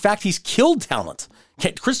 In fact, he's killed talent.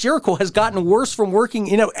 Chris Jericho has gotten worse from working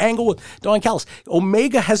in an angle with Don Callis.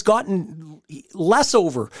 Omega has gotten less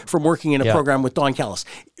over from working in a program with Don Callis.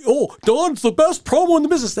 Oh, Don's the best promo in the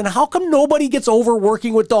business. Then how come nobody gets over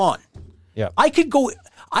working with Don? Yeah. I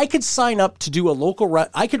could sign up to do a local.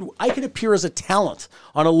 I could appear as a talent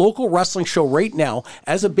on a local wrestling show right now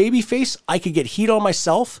as a babyface. I could get heat on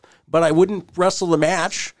myself, but I wouldn't wrestle the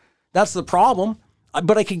match. That's the problem.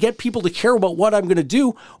 But I could get people to care about what I'm going to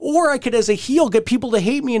do, or I could, as a heel, get people to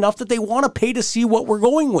hate me enough that they want to pay to see what we're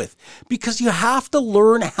going with. Because you have to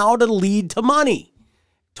learn how to lead to money.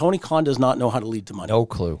 Tony Khan does not know how to lead to money. No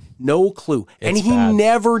clue. No clue. And he bad.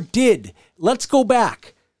 never did. Let's go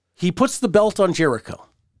back. He puts the belt on Jericho.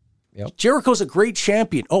 Yep. Jericho's a great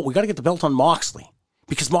champion. Oh, we got to get the belt on Moxley.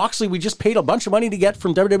 Because Moxley, we just paid a bunch of money to get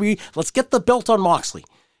from WWE. Let's get the belt on Moxley.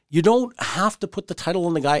 You don't have to put the title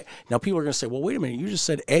on the guy. Now, people are going to say, well, wait a minute. You just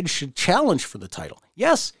said Edge should challenge for the title.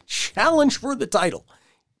 Yes, challenge for the title.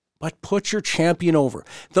 But put your champion over.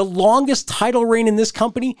 The longest title reign in this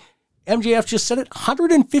company, MJF just said it,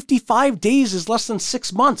 155 days is less than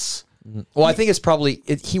 6 months. Well, I think it's probably,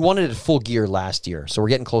 he wanted it full gear last year, so we're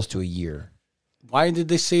getting close to a year. Why did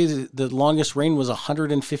they say the longest reign was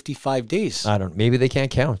 155 days? I don't. Maybe they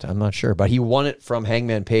can't count. I'm not sure. But he won it from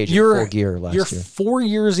Hangman Page in Full Gear last year. You're 4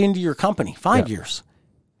 years into your company, 5 years.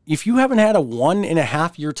 If you haven't had a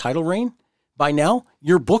 1.5 year title reign by now,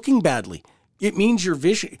 you're booking badly. It means your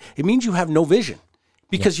vision. It means you have no vision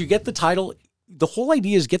because you get the title. The whole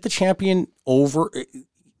idea is get the champion over.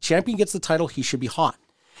 Champion gets the title. He should be hot.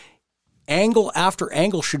 Angle after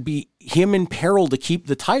angle should be him in peril to keep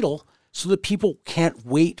the title so that people can't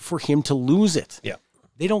wait for him to lose it. Yeah.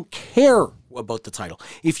 They don't care about the title.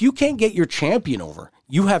 If you can't get your champion over,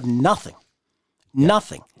 you have nothing.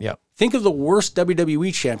 Nothing. Yeah. Think of the worst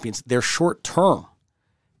WWE champions. They're short term.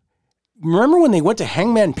 Remember when they went to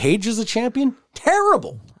Hangman Page as a champion?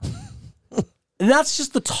 Terrible. And that's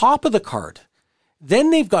just the top of the card.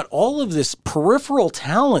 Then they've got all of this peripheral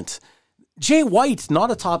talent. Jay White's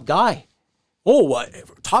not a top guy. Oh,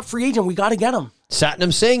 top free agent. We got to get him.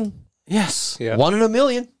 Satnam Singh. Yes. Yeah. 1 in a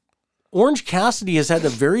million. Orange Cassidy has had a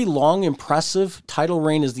very long, impressive title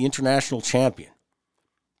reign as the international champion.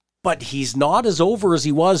 But he's not as over as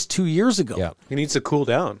he was 2 years ago. Yeah. He needs to cool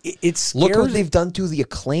down. It's Look what they've done to the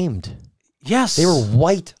Acclaimed. Yes. They were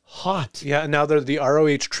white hot. Yeah, and now they're the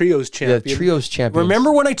ROH Trios champion. The Trios champions.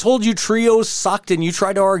 Remember when I told you trios sucked and you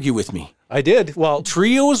tried to argue with me? I did. Well,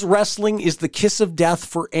 Trios wrestling is the kiss of death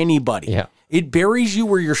for anybody. Yeah. It buries you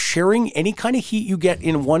where you're sharing any kind of heat you get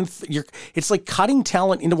in one. It's like cutting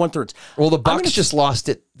talent into 1/3. Well, the Bucks just lost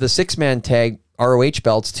it. The 6-man tag ROH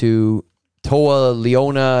belts to Toa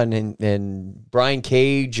Leona and Brian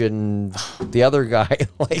Cage and the other guy.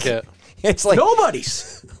 It's like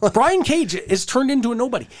nobody's. Brian Cage is turned into a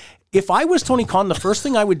nobody. If I was Tony Khan, the first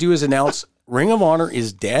thing I would do is announce Ring of Honor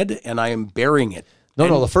is dead and I am burying it.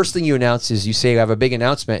 No, the first thing you announce is you say you have a big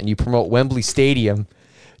announcement and you promote Wembley Stadium.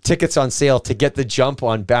 Tickets on sale to get the jump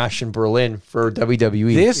on Bash in Berlin for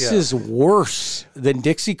WWE. This is worse than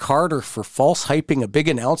Dixie Carter for false hyping a big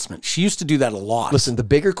announcement. She used to do that a lot. Listen, the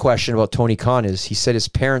bigger question about Tony Khan is he said his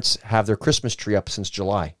parents have their Christmas tree up since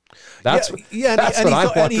July. That's what he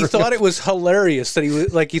thought it was hilarious that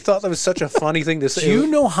he thought that was such a funny thing to say. Do you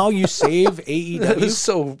know how you save AEW? That was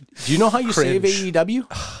so. Do you know how you cringe. save AEW?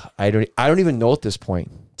 I don't even know at this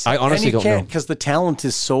point. I honestly don't know because the talent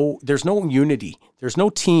is so. There's no unity. There's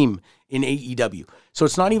no team in AEW. So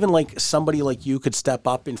it's not even like somebody like you could step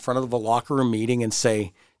up in front of a locker room meeting and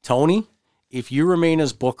say, Tony, if you remain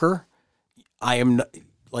as Booker, I am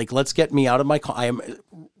like, let's get me out of my. I am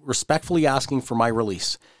respectfully asking for my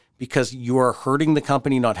release because you are hurting the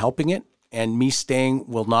company, not helping it, and me staying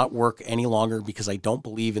will not work any longer because I don't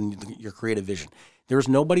believe in your creative vision. There's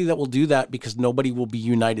nobody that will do that because nobody will be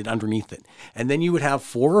united underneath it. And then you would have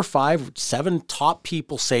 4 or 5, 7 top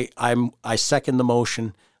people say, I second the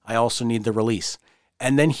motion. I also need the release.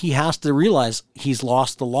 And then he has to realize he's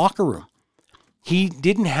lost the locker room. He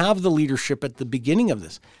didn't have the leadership at the beginning of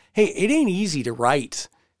this. Hey, it ain't easy to write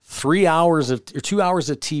 2 hours of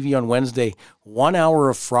TV on Wednesday, 1 hour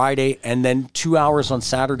of Friday, and then 2 hours on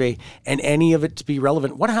Saturday, and any of it to be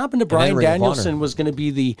relevant. What happened to Bryan Danielson was going to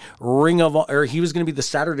be the he was going to be the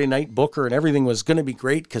Saturday night booker, and everything was going to be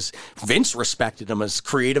great because Vince respected him as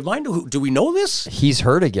creative mind. Do we know this? He's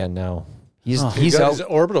hurt again now. He's got out. His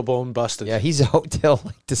orbital bone busted. Yeah, he's out till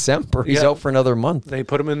December. He's out for another month. They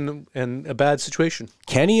put him in a bad situation.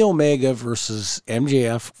 Kenny Omega versus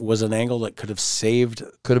MJF was an angle that could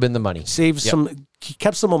have been the money.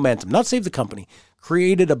 Kept some momentum. Not saved the company.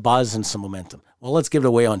 Created a buzz and some momentum. Well, let's give it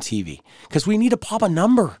away on TV because we need to pop a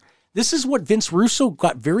number. This is what Vince Russo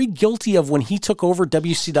got very guilty of when he took over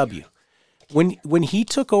WCW. When he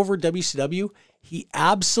took over WCW, he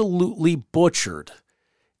absolutely butchered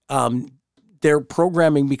their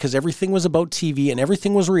programming because everything was about TV and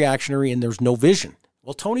everything was reactionary and there's no vision.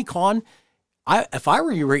 Well, Tony Khan, if I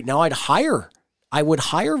were you right now, I would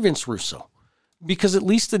hire Vince Russo because at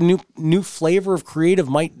least the new flavor of creative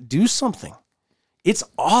might do something. It's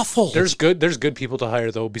awful. There's good people to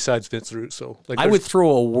hire though besides Vince Russo. I would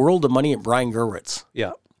throw a world of money at Brian Gerwitz.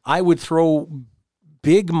 Yeah. I would throw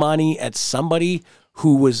big money at somebody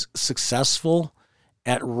who was successful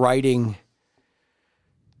at writing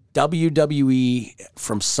WWE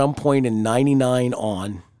from some point in 99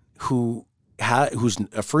 on, who's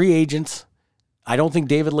a free agent. I don't think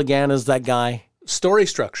David Lagana is that guy. Story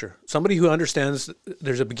structure. Somebody who understands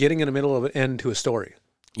there's a beginning and a middle of an end to a story.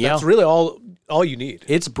 Yeah. That's really all you need.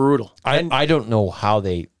 It's brutal. I don't know how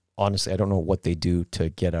they, honestly, I don't know what they do to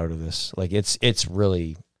get out of this. Like it's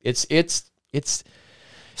really, it's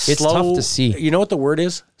tough to see. You know what the word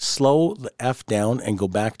is? Slow the F down and go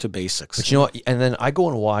back to basics. But you know what? And then I go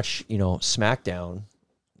and watch, SmackDown,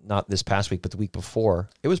 not this past week, but the week before.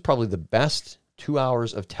 It was probably the best 2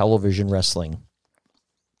 hours of television wrestling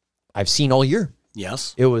I've seen all year.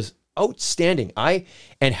 Yes. It was outstanding.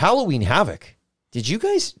 And Halloween Havoc. Did you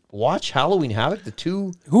guys watch Halloween Havoc? The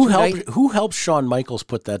two Who helped Shawn Michaels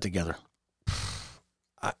put that together?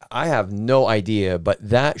 I have no idea, but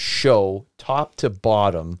that show, top to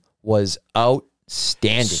bottom, was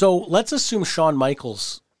outstanding. So let's assume Shawn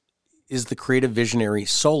Michaels is the creative visionary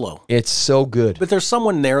solo. It's so good. But there's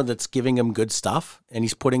someone there that's giving him good stuff, and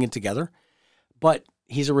he's putting it together. But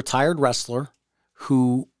he's a retired wrestler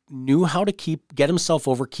who knew how to get himself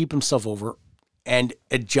over, keep himself over, and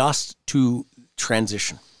adjust to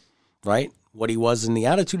transition, right? What he was in the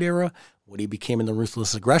Attitude Era, what he became in the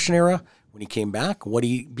Ruthless Aggression Era, when he came back, what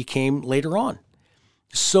he became later on.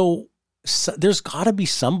 So there's got to be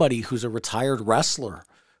somebody who's a retired wrestler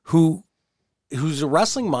who's a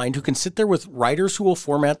wrestling mind who can sit there with writers who will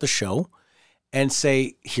format the show and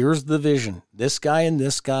say, here's the vision. This guy and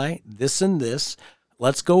this guy, this and this.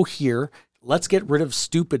 Let's go here. Let's get rid of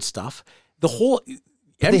stupid stuff.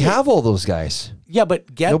 They have all those guys. Yeah,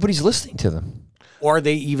 but nobody's listening to them. Or are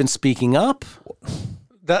they even speaking up?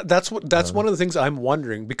 That's one of the things I'm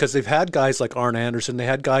wondering, because they've had guys like Arn Anderson, they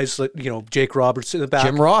had guys like, Jake Roberts in the back,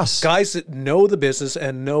 Jim Ross, guys that know the business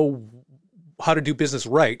and know how to do business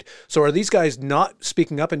right. So are these guys not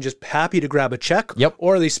speaking up and just happy to grab a check? Yep.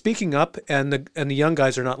 Or are they speaking up and the young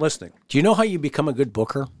guys are not listening? Do you know how you become a good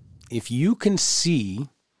booker? If you can see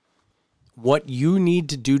what you need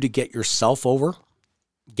to do to get yourself over,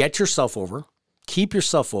 keep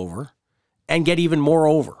yourself over, and get even more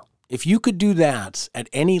over. If you could do that at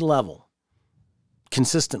any level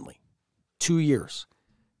consistently, 2 years,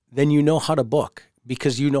 then you know how to book,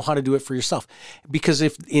 because you know how to do it for yourself. Because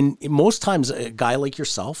if in most times a guy like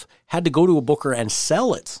yourself had to go to a booker and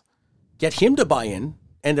sell it, get him to buy in,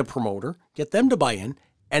 and a promoter, get them to buy in,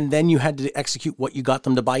 and then you had to execute what you got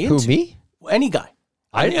them to buy into. Who, me? Any guy.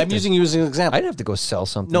 I'm using you as an example. I didn't have to go sell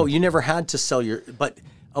something. No, you never had to sell but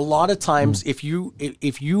a lot of times if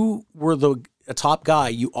you were a top guy,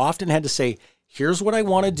 you often had to say, here's what I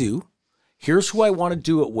want to do, here's who I want to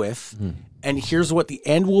do it with, and here's what the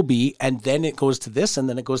end will be, and then it goes to this, and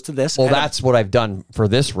then it goes to this. Well, that's what I've done for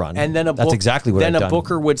this run. And then that's exactly what I've done. Then a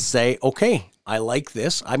booker would say, okay, I like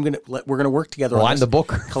this. We're gonna work together on I'm this. the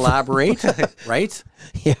booker. Collaborate, right?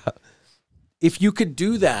 Yeah. If you could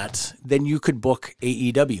do that, then you could book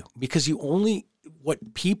AEW, because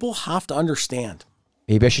what people have to understand.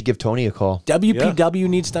 Maybe I should give Tony a call. WPW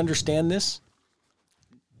needs to understand this.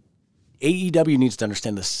 AEW needs to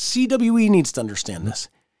understand this. CWE needs to understand this.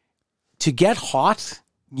 To get hot,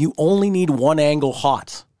 you only need one angle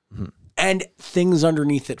hot. And things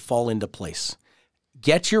underneath it fall into place.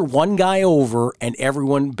 Get your one guy over and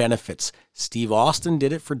everyone benefits. Steve Austin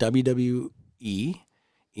did it for WWE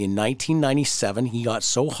in 1997. He got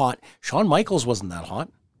so hot. Shawn Michaels wasn't that hot.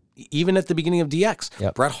 Even at the beginning of DX.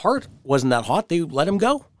 Yep. Bret Hart wasn't that hot. They let him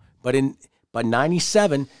go. But by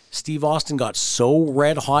 97, Steve Austin got so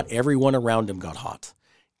red hot, everyone around him got hot.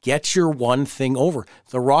 Get your one thing over.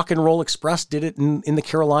 The Rock and Roll Express did it in the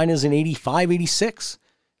Carolinas in 85, 86.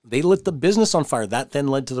 They lit the business on fire. That then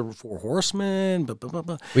led to the Four Horsemen.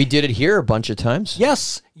 We did it here a bunch of times.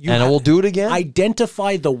 Yes. And we'll do it again.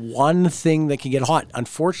 Identify the one thing that can get hot.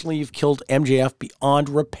 Unfortunately, you've killed MJF beyond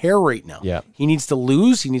repair right now. Yeah. He needs to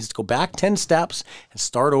lose. He needs to go back 10 steps and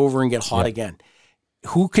start over and get hot again.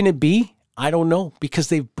 Who can it be? I don't know, because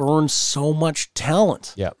they've burned so much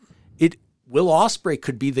talent. Yeah. Will Ospreay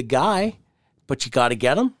could be the guy, but you got to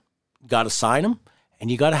get him, got to sign him,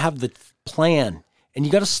 and you got to have the plan. And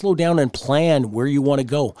you got to slow down and plan where you want to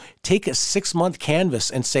go. Take a 6-month canvas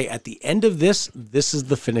and say, at the end of this is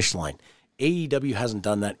the finish line. AEW hasn't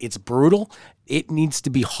done that. It's brutal. It needs to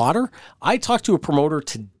be hotter. I talked to a promoter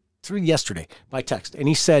yesterday by text, and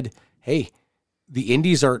he said, hey, the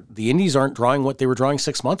indies aren't drawing what they were drawing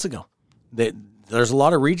 6 months ago. There's a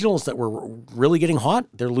lot of regionals that were really getting hot.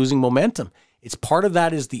 They're losing momentum. It's part of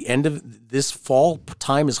that is the end of this fall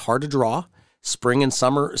time is hard to draw. Spring and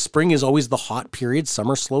summer. Spring is always the hot period.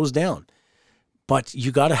 Summer slows down. But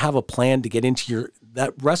you got to have a plan to get into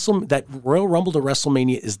that Royal Rumble to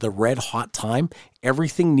WrestleMania is the red hot time.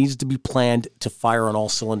 Everything needs to be planned to fire on all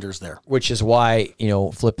cylinders there. Which is why,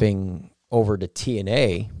 flipping over to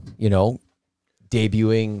TNA,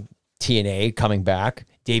 debuting TNA, coming back,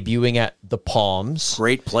 debuting at the Palms.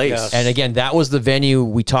 Great place. Yes. And again, that was the venue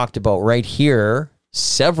we talked about right here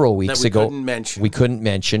several weeks ago. We couldn't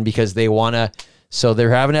mention because they want to. So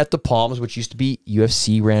they're having it at the Palms, which used to be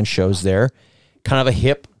UFC ran shows there. Kind of a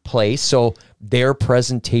hip place. So their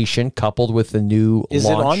presentation coupled with the new Is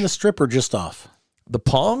launch. it on the strip or just off? The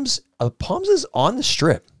Palms is on the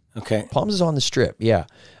strip. Okay. Palms is on the strip, yeah.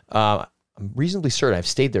 I'm reasonably certain. I've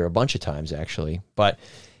stayed there a bunch of times, actually. But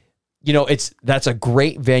that's a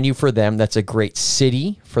great venue for them. That's a great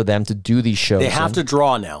city for them to do these shows. They have to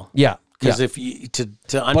draw now. Yeah. Because if you to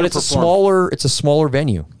but it's a smaller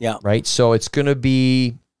venue. Yeah. Right. So it's going to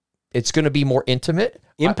be more intimate.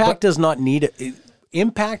 Impact does not need it.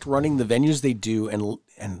 Impact running the venues they do,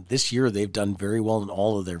 and this year they've done very well in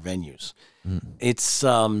all of their venues. It's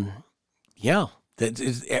their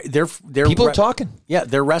people are talking. Yeah,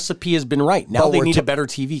 their recipe has been right. Now they need a better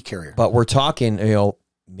TV carrier. But we're talking,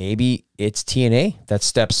 maybe it's TNA that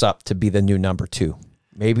steps up to be the new number 2.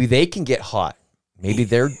 Maybe they can get hot. Maybe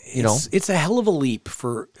they're, It's a hell of a leap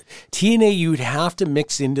for TNA. You'd have to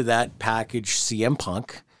mix into that package CM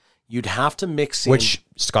Punk. You'd have to mix in. Which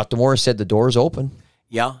Scott D'Amore said the door is open.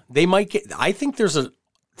 Yeah, they might get. I think there's a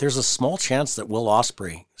small chance that Will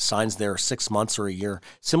Ospreay signs there 6 months or a year,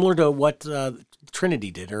 similar to what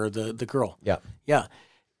Trinity did, or the girl. Yeah. Yeah.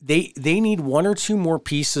 They need 1 or 2 more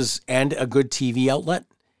pieces and a good TV outlet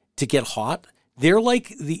to get hot. They're like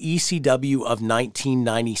the ECW of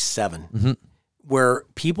 1997, where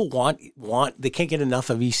people want they can't get enough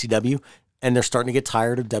of ECW, and they're starting to get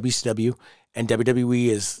tired of WCW, and WWE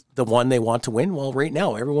is the one they want to win. Well, right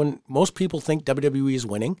now, most people think WWE is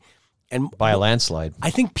winning, and by a landslide. I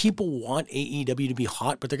think people want AEW to be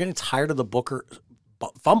hot, but they're getting tired of the booker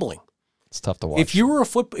fumbling. It's tough to watch. If you're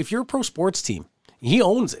a pro sports team, he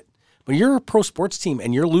owns it. But you're a pro sports team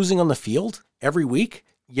and you're losing on the field every week,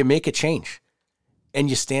 you make a change. And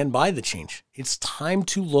you stand by the change. It's time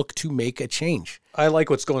to look to make a change. I like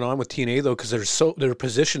what's going on with TNA though, because they're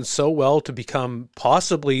positioned so well to become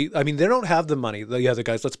possibly. I mean, they don't have the money, the other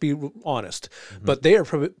guys. Let's be honest, but they are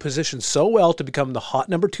positioned so well to become the hot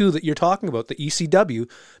number 2 that you're talking about, the ECW,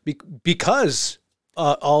 because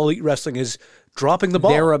All Elite Wrestling is dropping the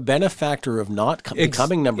ball. They're a benefactor of not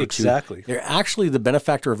becoming number 2. Exactly. They're actually the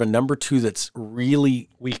benefactor of a number 2 that's really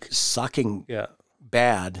weak, sucking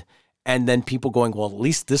bad. And then people going, well, at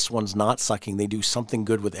least this one's not sucking. They do something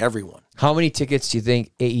good with everyone. How many tickets do you think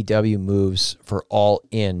AEW moves for All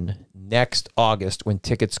In next August when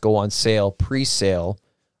tickets go on sale, pre-sale,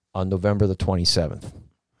 on November the 27th?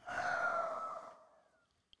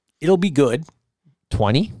 It'll be good.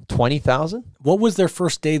 20,000? What was their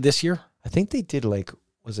first day this year? I think they did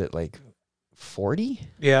was it 40?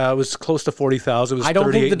 Yeah, it was close to 40,000. I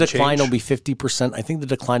don't think the decline will be 50%. I think the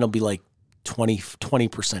decline will be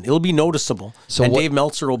 20%. It'll be noticeable. So Dave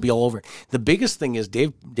Meltzer will be all over it. The biggest thing is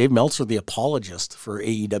Dave Meltzer, the apologist for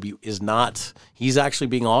AEW, is not. He's actually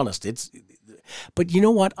being honest. But you know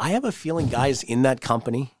what? I have a feeling guys in that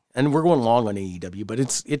company, and we're going long on AEW, but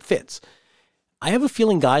it fits. I have a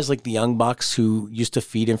feeling guys like the Young Bucks who used to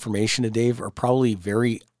feed information to Dave are probably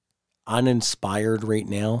very uninspired right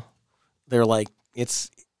now. They're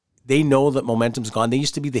they know that momentum's gone. They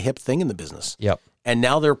used to be the hip thing in the business. Yep. And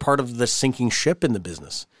now they're part of the sinking ship in the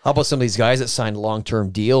business. How about some of these guys that signed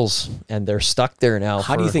long-term deals and they're stuck there now?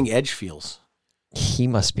 How do you think Edge feels? He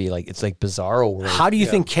must be it's like Bizarro world. How do you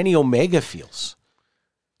think Kenny Omega feels?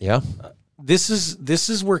 Yeah. This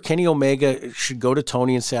is where Kenny Omega should go to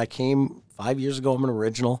Tony and say, I came 5 years ago, I'm an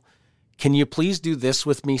original. Can you please do this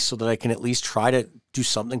with me so that I can at least try to do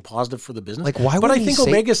something positive for the business? Why would But I he think say-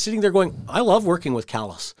 Omega's sitting there going, I love working with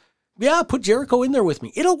Callis. Yeah, put Jericho in there with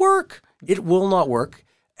me. It'll work. It will not work.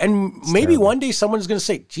 And maybe one day someone's going to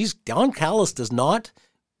say, geez, Don Callis does not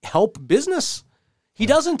help business. He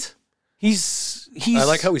doesn't. He's. I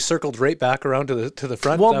like how we circled right back around to the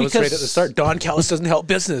front. Well, that was right at the start. Don Callis doesn't help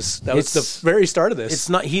business. That was the very start of this. It's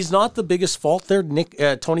not. He's not the biggest fault there.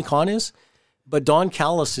 Tony Khan is, but Don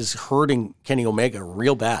Callis is hurting Kenny Omega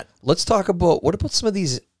real bad. Let's talk about what about some of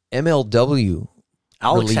these MLW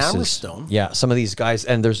Alex releases? Hammerstone. Yeah, some of these guys,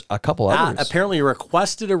 and there's a couple others. Apparently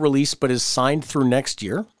requested a release, but is signed through next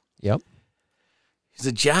year. Yep. He's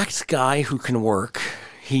a jacked guy who can work.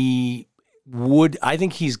 I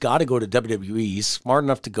think he's got to go to WWE. He's smart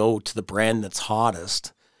enough to go to the brand that's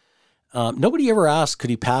hottest. Nobody ever asked, could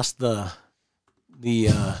he pass the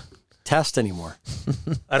test anymore?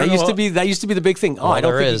 That used to be the big thing. I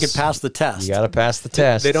don't think he could pass the test. You got to pass the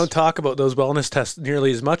test. They don't talk about those wellness tests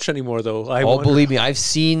nearly as much anymore, though. Believe me, I've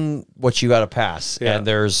seen what you got to pass, and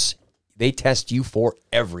they test you for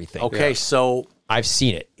everything. Okay, so I've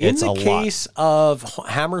seen it. In It's the a case of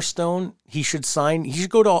Hammerstone, he should sign. He should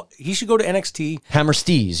go to NXT.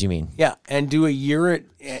 Hammerstees, you mean? Yeah, and do a year at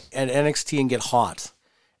NXT and get hot,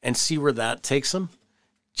 and see where that takes him.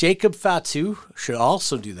 Jacob Fatu should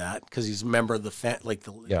also do that because he's a member of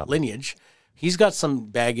the lineage. He's got some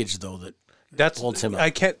baggage though that holds him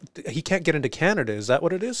up. He can't get into Canada. Is that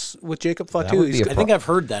what it is with Jacob Fatu? I think I've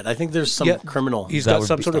heard that. I think there's some criminal. He's got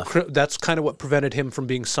some sort of. That's kind of what prevented him from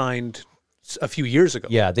being signed a few years ago.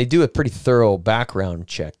 Yeah, they do a pretty thorough background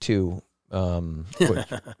check too.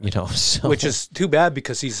 Which is too bad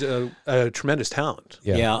because he's a tremendous talent.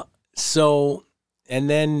 Yeah. So, and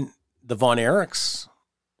then the Von Erichs,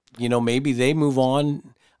 maybe they move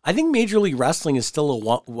on. I think Major League Wrestling is still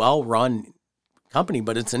a well-run company,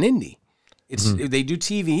 but it's an indie. They do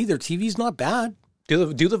TV. Their TV's not bad.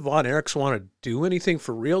 Do the Von Erichs want to do anything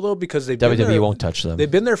for real though? Because WWE won't touch them. They've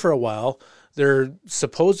been there for a while. They're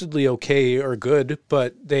supposedly okay or good,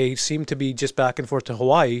 but they seem to be just back and forth to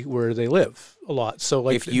Hawaii where they live a lot. So,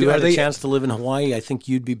 like, if you had a chance to live in Hawaii, I think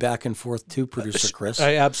you'd be back and forth too, Producer Chris.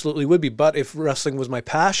 I absolutely would be. But if wrestling was my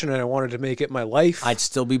passion and I wanted to make it my life, I'd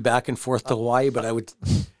still be back and forth to Hawaii. But I would.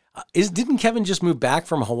 Didn't Kevin just move back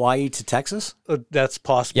from Hawaii to Texas? That's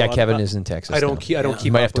possible. Yeah, Kevin is in Texas. I don't keep.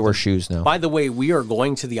 You might have to wear shoes now. By the way, we are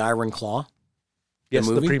going to the Iron Claw. Yes,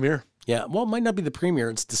 the premiere. Yeah, well, it might not be the premiere.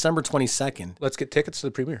 It's December 22nd. Let's get tickets to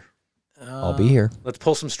the premiere. I'll be here. Let's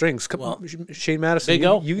pull some strings. Come on, Shane Madison. Big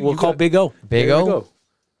O. We'll call Big O. Big O.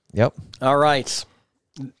 Yep. All right.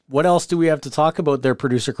 What else do we have to talk about there,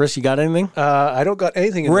 Producer Chris? You got anything? I don't got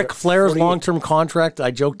anything. Ric Flair's long-term contract. I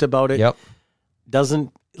joked about it. Yep.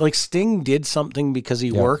 Doesn't, like, Sting did something because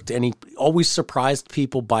he worked, and he always surprised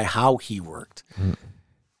people by how he worked.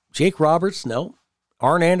 Jake Roberts, no.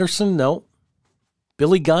 Arn Anderson, no.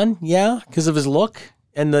 Billy Gunn, yeah, because of his look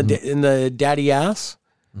and the daddy ass.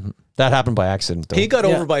 That happened by accident, though. He got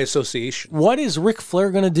over by association. What is Ric Flair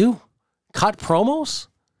going to do? Cut promos?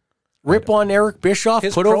 Rip on Eric Bischoff?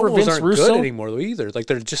 His put over promos Vince aren't Russo? good anymore, though, either. Like,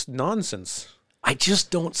 they're just nonsense. I just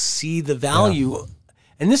don't see the value. Yeah.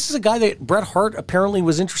 And this is a guy that Bret Hart apparently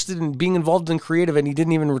was interested in being involved in creative, and he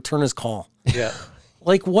didn't even return his call. Yeah.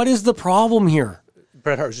 Like, what is the problem here?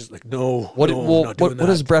 Bret Hart's just like, no. What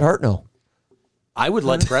does Bret Hart know? I would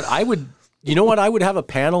let Bret. You know what? I would have a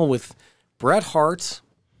panel with Bret Hart,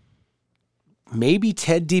 maybe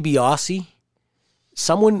Ted DiBiase,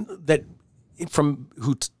 someone that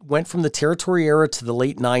who went from the territory era to the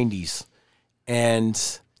late 90s. And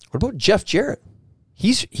what about Jeff Jarrett?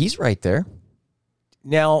 He's right there.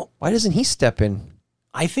 Now, why doesn't he step in?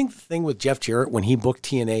 I think the thing with Jeff Jarrett, when he booked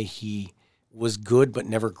TNA, he was good but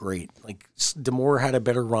never great. Like, D'Amore had a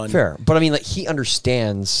better run. Fair. But I mean, like, he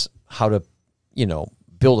understands how to,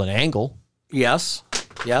 build an angle. Yes.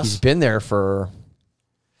 He's been there for,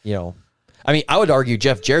 I mean, I would argue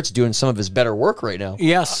Jeff Jarrett's doing some of his better work right now.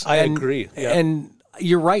 Yes. I agree. Yeah. And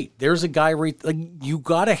you're right. There's a guy you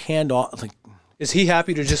got to hand off. Like, is he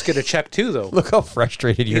happy to just get a check too, though? Look how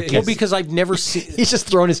frustrated you're getting. Well, because I've never seen... He's just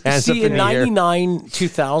throwing his hands up in the air. In 99,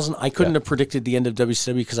 2000, I couldn't have predicted the end of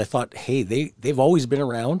WCW because I thought, hey, they've always been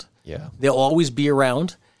around. Yeah. They'll always be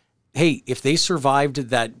around. Hey, if they survived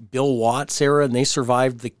that Bill Watts era and they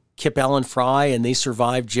survived the Kip Allen Fry and they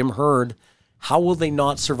survived Jim Herd, how will they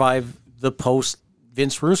not survive the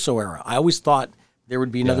post-Vince Russo era? I always thought there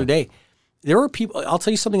would be another day. There are people... I'll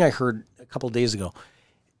tell you something I heard a couple of days ago.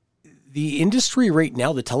 The industry right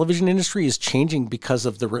now, the television industry, is changing because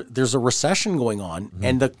of there's a recession going on,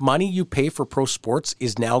 and the money you pay for pro sports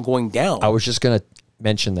is now going down. I was just going to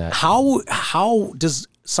mention that. How does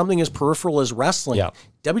something as peripheral as wrestling? Yeah.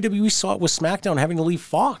 WWE saw it with SmackDown having to leave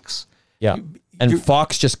Fox. Yeah, and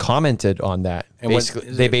Fox just commented on that. And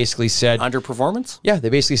they basically said underperformance. Yeah, they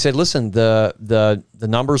basically said, listen, the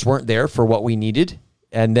numbers weren't there for what we needed,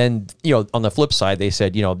 and then on the flip side, they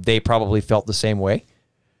said they probably felt the same way.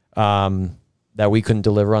 That we couldn't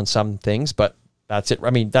deliver on some things, but that's it.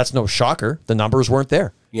 I mean, that's no shocker. The numbers weren't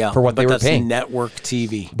there for what they were paying. Network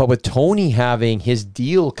TV. But with Tony having his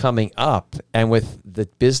deal coming up and with the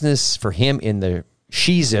business for him in the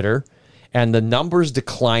Sheezitter and the numbers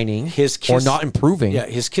declining or not improving. Yeah,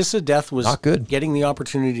 his kiss of death was not good. Getting the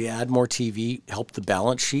opportunity to add more TV helped the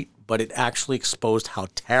balance sheet, but it actually exposed how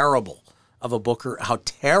terrible of a booker, how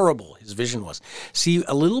terrible his vision was. See,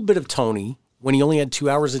 a little bit of Tony, when he only had 2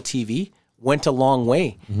 hours of TV, went a long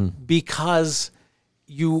way because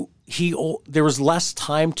there was less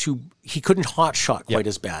time he couldn't hot shot quite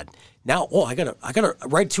as bad. Now, I gotta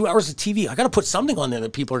write 2 hours of TV. I gotta put something on there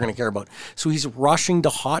that people are gonna care about. So he's rushing to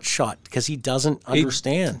hot shot because he doesn't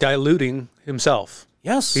understand. Diluting himself.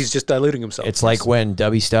 Yes. He's just diluting himself. It's like when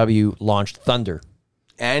WCW launched Thunder.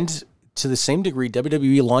 And to the same degree,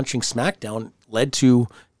 WWE launching SmackDown led to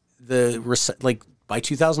by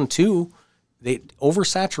 2002,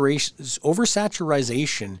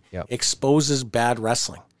 oversaturation exposes bad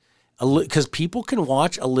wrestling. Because people can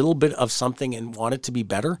watch a little bit of something and want it to be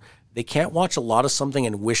better. They can't watch a lot of something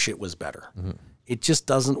and wish it was better. It just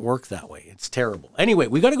doesn't work that way. It's terrible. Anyway,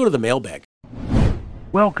 we got to go to the mailbag.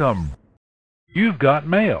 Welcome. You've got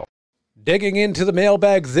mail. Digging into the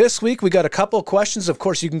mailbag this week, we got a couple of questions. Of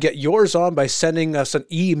course, you can get yours on by sending us an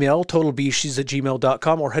email,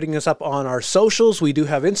 totalbeezsheez@gmail.com, or hitting us up on our socials. We do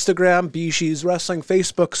have Instagram, BeezSheez Wrestling,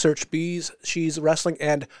 Facebook, search BeezSheez Wrestling,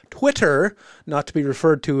 and Twitter, not to be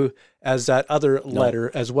referred to as that other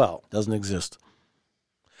letter as well. Doesn't exist.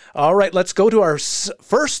 All right, let's go to our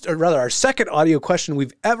our second audio question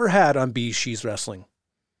we've ever had on BeezSheez Wrestling.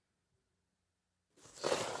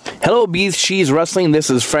 Hello, BeezSheez Wrestling.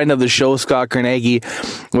 This is friend of the show, Scott Carnegie,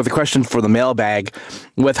 with a question for the mailbag.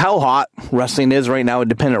 With how hot wrestling is right now,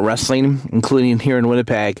 independent wrestling, including here in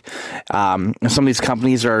Winnipeg, some of these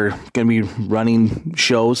companies are going to be running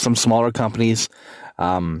shows, some smaller companies,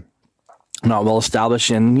 not well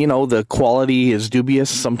established, and, the quality is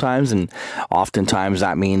dubious sometimes, and oftentimes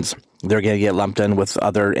that means they're going to get lumped in with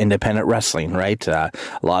other independent wrestling, right? A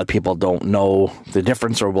lot of people don't know the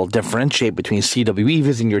difference or will differentiate between CWE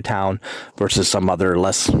visiting your town versus some other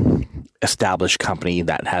less established company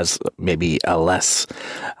that has maybe a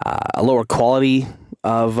lower quality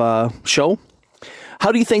of show.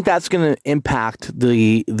 How do you think that's going to impact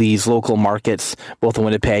these local markets, both in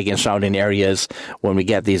Winnipeg and surrounding areas, when we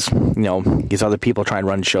get these other people trying to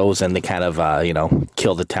run shows and they kind of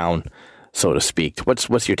kill the town, so to speak?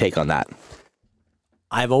 What's your take on that?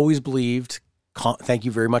 I've always believed. Thank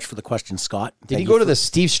you very much for the question, Scott. Did he go to the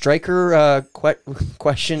Steve Stryker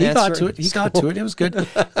question? He got to it. He got to it. It was good.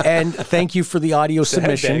 And thank you for the audio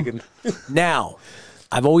submission. Now,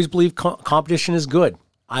 I've always believed competition is good.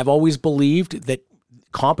 I've always believed that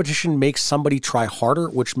competition makes somebody try harder,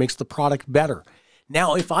 which makes the product better.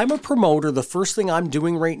 Now, if I'm a promoter, the first thing I'm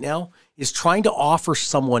doing right now is trying to offer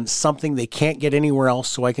someone something they can't get anywhere else,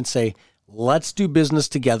 so I can say, let's do business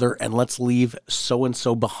together and let's leave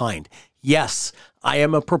so-and-so behind. Yes, I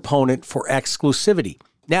am a proponent for exclusivity.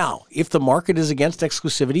 Now, if the market is against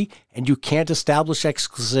exclusivity and you can't establish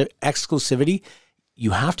exclusivity,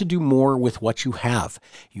 you have to do more with what you have.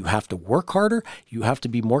 You have to work harder, you have to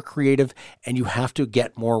be more creative, and you have to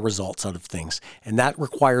get more results out of things. And that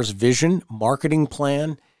requires vision, marketing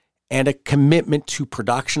plan, and a commitment to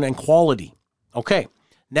production and quality. Okay,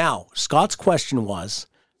 now, Scott's question was,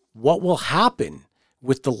 what will happen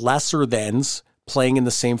with the lesser thans playing in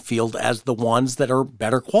the same field as the ones that are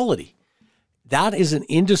better quality? That is an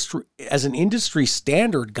industry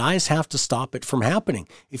standard. Guys have to stop it from happening.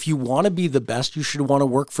 If you want to be the best, you should want to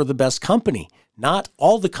work for the best company, not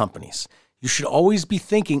all the companies. You should always be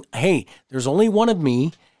thinking, hey, there's only one of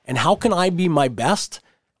me, and how can I be my best?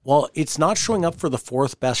 Well, it's not showing up for the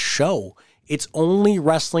fourth best show. It's only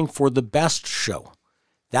wrestling for the best show.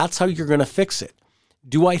 That's how you're going to fix it.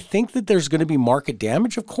 Do I think that there's going to be market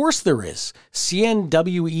damage? Of course there is.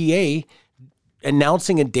 CNWEA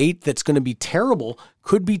announcing a date that's going to be terrible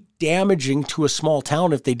could be damaging to a small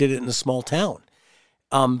town if they did it in a small town.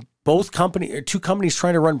 Two companies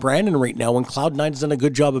trying to run Brandon right now, and Cloud9's done a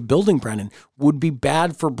good job of building Brandon, would be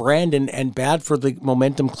bad for Brandon and bad for the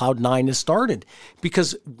momentum Cloud9 has started.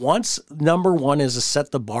 Because once number one is to set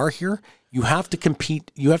the bar here, you have to compete.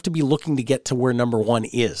 You have to be looking to get to where number one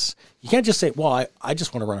is. You can't just say, well, I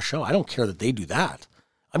just want to run a show. I don't care that they do that.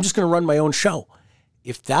 I'm just going to run my own show.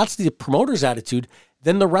 If that's the promoter's attitude,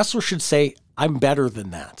 then the wrestler should say, I'm better than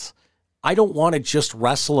that. I don't want to just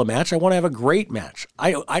wrestle a match. I want to have a great match.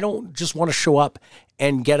 I don't just want to show up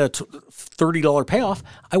and get a $30 payoff.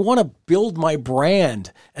 I want to build my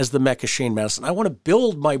brand as the Mecha Shane Madison. I want to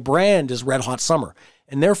build my brand as Red Hot Summer.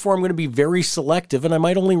 And therefore, I'm going to be very selective. And I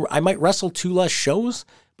might wrestle 2 less shows,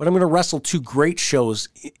 but I'm going to wrestle 2 great shows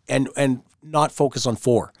and not focus on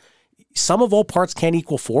 4. Sum of all parts can't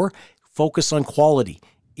equal 4. Focus on quality.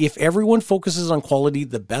 If everyone focuses on quality,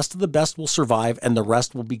 the best of the best will survive and the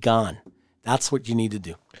rest will be gone. That's what you need to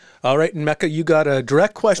do. All right, and Mecca, you got a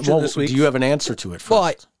direct question this week. Do you have an answer to it first?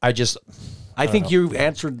 Well, I think you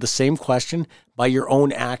answered the same question by your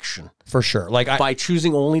own action. For sure. By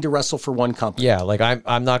choosing only to wrestle for one company. Yeah,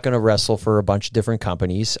 I'm not going to wrestle for a bunch of different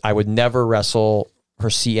companies. I would never wrestle for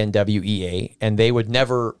CNWEA, and they would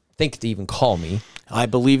never think to even call me. I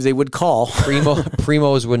believe they would call.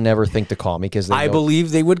 Primos would never think to call me because I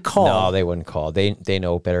believe they would call. No, they wouldn't call. They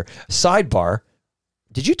know better. Sidebar,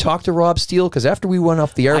 did you talk to Rob Steele? Because after we went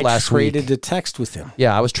off the air last week, I traded a text with him.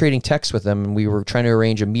 Yeah, I was trading texts with him, and we were trying to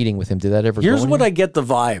arrange a meeting with him. Did that ever? Here's what I get the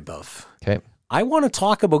vibe of. Okay, I want to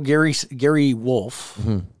talk about Gary Wolf,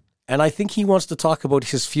 and I think he wants to talk about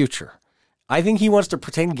his future. I think he wants to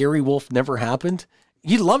pretend Gary Wolf never happened.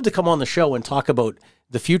 He'd love to come on the show and talk about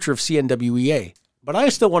the future of CNWEA. But I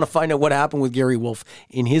still want to find out what happened with Gary Wolf,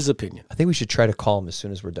 in his opinion. I think we should try to call him as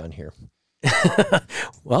soon as we're done here.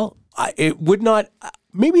 Well, it would not.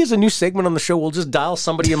 maybe as a new segment on the show, we'll just dial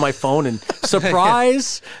somebody in my phone and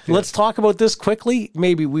surprise. Let's talk about this quickly.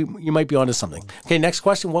 Maybe you might be onto something. Okay, next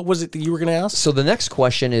question. What was it that you were going to ask? So the next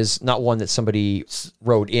question is not one that somebody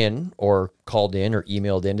wrote in or called in or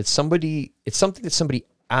emailed in. It's something that somebody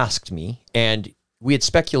asked me, and we had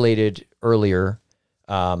speculated earlier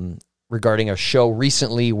regarding a show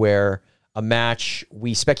recently where a match,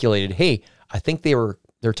 we speculated, hey, I think their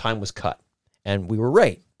time was cut. And we were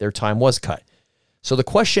right. Their time was cut. So the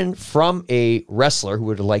question from a wrestler who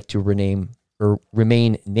would like to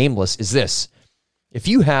remain nameless is this. If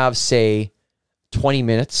you have, say, 20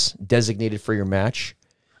 minutes designated for your match,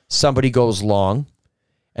 somebody goes long,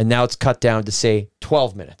 and now it's cut down to, say,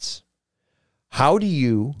 12 minutes. How do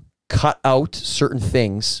you cut out certain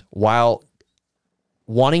things while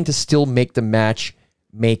wanting to still make the match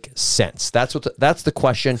make sense? That's the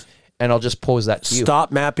question, and I'll just pose that to you.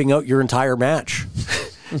 Stop mapping out your entire match.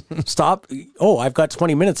 Stop. Oh, I've got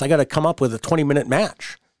 20 minutes. I got to come up with a 20-minute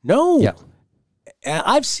match. No. Yeah.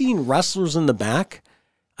 I've seen wrestlers in the back.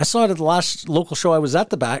 I saw it at the last local show I was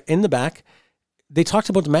at in the back. They talked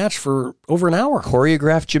about the match for over an hour.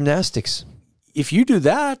 Choreographed gymnastics. If you do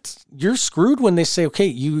that, you're screwed when they say, okay,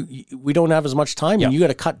 we don't have as much time and you got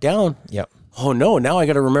to cut down. Yep. Oh no, now I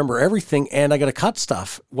got to remember everything and I got to cut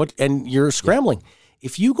stuff. And you're scrambling. Yep.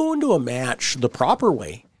 If you go into a match the proper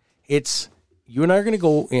way, it's you and I are going to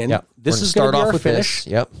go in. Yep. This is going to be our finish.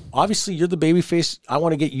 This. Yep. Obviously, you're the baby face. I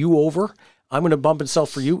want to get you over. I'm going to bump and sell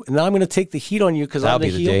for you, and then I'm going to take the heat on you because I'm the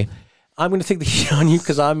heel. I'm going to take the heat on you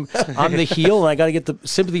because I'm the heel, and I got to get the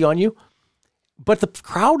sympathy on you. But the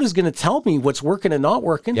crowd is going to tell me what's working and not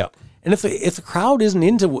working. Yep. And if the crowd isn't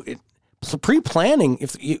into it, so pre-planning,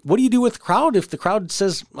 what do you do with the crowd if the crowd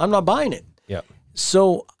says I'm not buying it? Yep.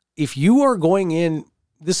 So if you are going in,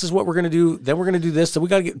 this is what we're going to do. Then we're going to do this. Then we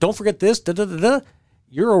got to don't forget this. Da, da, da, da.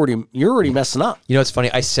 You're already messing up. You know, it's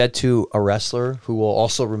funny. I said to a wrestler who will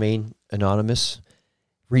also remain anonymous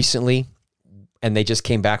recently, and they just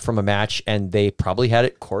came back from a match, and they probably had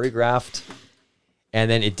it choreographed,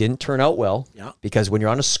 and then it didn't turn out well. Yeah. Because when you're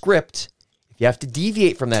on a script, if you have to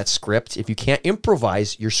deviate from that script, if you can't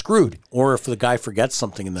improvise, you're screwed. Or if the guy forgets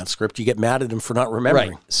something in that script, you get mad at him for not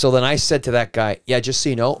remembering. Right. So then I said to that guy, yeah, just so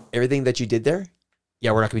you know, everything that you did there,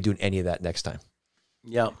 yeah, we're not going to be doing any of that next time.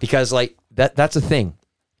 Yeah. Because like that's a thing.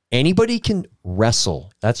 Anybody can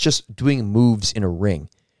wrestle. That's just doing moves in a ring.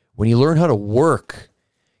 When you learn how to work,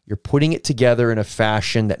 you're putting it together in a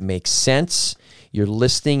fashion that makes sense. You're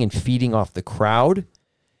listening and feeding off the crowd.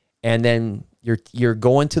 And then you're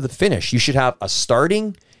going to the finish. You should have a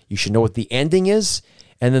starting. You should know what the ending is.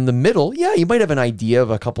 And then the middle, yeah, you might have an idea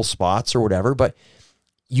of a couple spots or whatever, but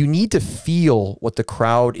you need to feel what the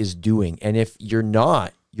crowd is doing. And if you're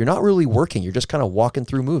not really working. You're just kind of walking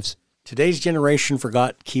through moves. Today's generation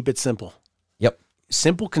forgot keep it simple. Yep.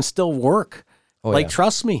 Simple can still work.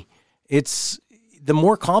 Trust me. It's the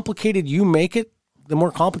more complicated you make it, the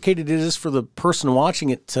more complicated it is for the person watching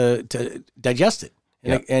it to digest it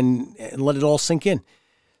and let it all sink in.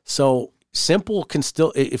 So simple can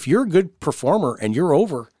still, if you're a good performer and you're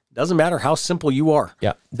over, doesn't matter how simple you are.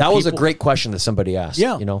 Yeah. That was a great question that somebody asked.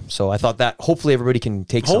 Yeah. You know, so I thought that hopefully everybody can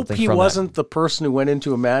take something from that. Hope he wasn't the person who went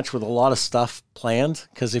into a match with a lot of stuff planned,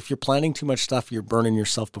 because if you're planning too much stuff, you're burning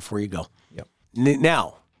yourself before you go. Yep.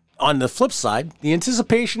 Now, on the flip side, the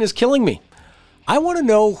anticipation is killing me. I want to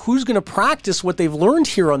know who's going to practice what they've learned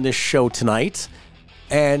here on this show tonight.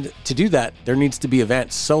 And to do that, there needs to be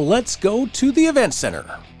events. So let's go to the event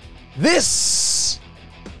center. This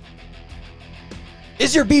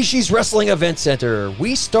is your BeezSheez Wrestling Event Center.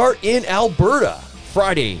 We start in Alberta,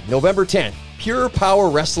 Friday, November 10th. Pure Power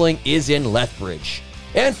Wrestling is in Lethbridge.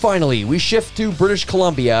 And finally, we shift to British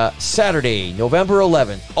Columbia, Saturday, November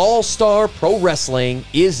 11th. All-Star Pro Wrestling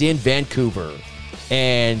is in Vancouver.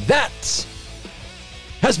 And that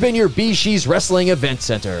has been your BeezSheez Wrestling Event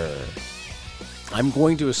Center. I'm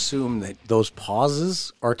going to assume that those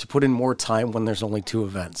pauses are to put in more time when there's only 2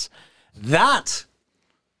 events. That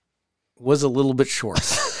was a little bit short.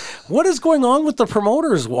 What is going on with the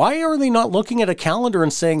promoters? Why are they not looking at a calendar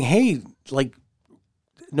and saying, hey, like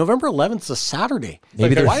November 11th is a Saturday.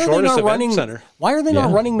 Maybe they're why are they not running center. Why are they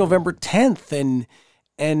not running November 10th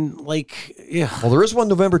and like Well, there is one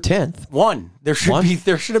November 10th. One. There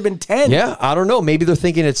should have been 10. Yeah, I don't know. Maybe they're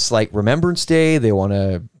thinking it's like Remembrance Day. They want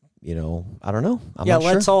to, I don't know. I'm not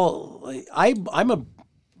sure. Let's all I'm a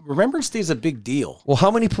Remembrance Day is a big deal. Well,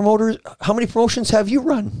 how many promotions have you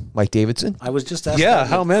run, Mike Davidson? I was just asked. Yeah,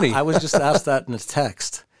 how many? I was just asked that in a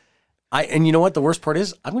text. And you know what? The worst part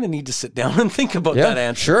is I'm going to need to sit down and think about that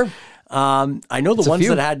answer. Sure. I know the It's a ones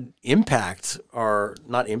few. that had Impact are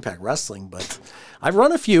not Impact Wrestling, but I've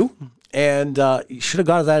run a few, and you should have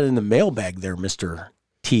got that in the mailbag there, Mr.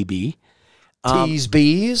 TB. Tease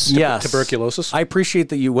bees. Yes. Tuberculosis. I appreciate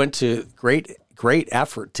that you went to great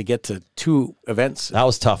effort to get to 2 events. That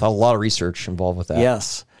was tough. A lot of research involved with that.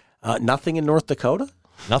 Yes. Nothing in North Dakota?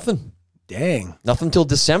 Nothing. Dang. Nothing till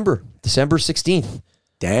December 16th.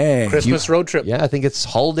 Dang. Christmas road trip. Yeah, I think it's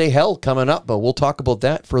holiday hell coming up, but we'll talk about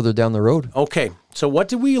that further down the road. Okay. So what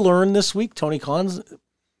did we learn this week? Tony Khan's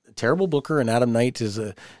a terrible booker, and Adam Knight is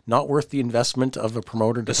not worth the investment of a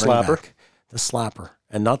promoter to The bring slapper. back. The slapper,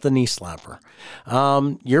 and not the knee slapper.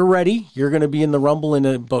 You're ready. You're going to be in the Rumble in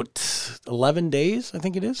about 11 days, I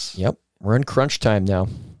think it is. Yep. We're in crunch time now.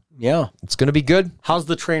 Yeah. It's going to be good. How's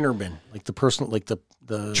the trainer been? Like the person, like the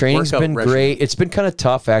Training's workout been regimen? great. It's been kind of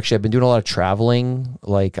tough, actually. I've been doing a lot of traveling,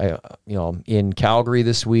 like in Calgary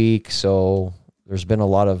this week. So there's been a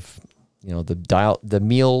lot of, the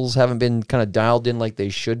meals haven't been kind of dialed in like they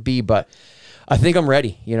should be, but I think I'm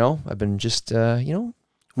ready. I've been just,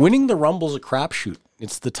 Winning the Rumble's a crapshoot.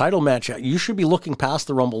 It's the title match. You should be looking past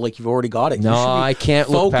the Rumble like you've already got it. No, you should be I can't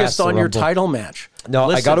look past focused the on your Rumble. title match. No, I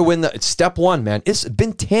Listen, got to win it's step one, man. It's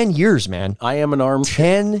been 10 years, man. I am an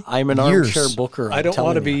armchair. 10 I'm an years. armchair booker. I don't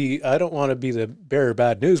want to be. be. I don't want to be the bearer of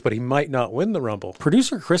bad news, but he might not win the Rumble.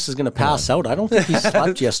 Producer Chris is going to pass out. I don't think he slept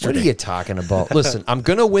What yesterday. are you talking about? Listen, I'm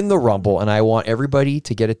going to win the Rumble, and I want everybody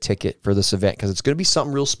to get a ticket for this event because it's going to be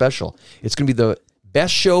something real special. It's going to be the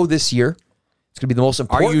best show this year. It's going to be the most Are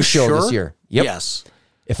important you show sure? this year. Yep. Yes.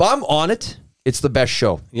 If I'm on it, it's the best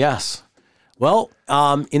show. Yes. Well,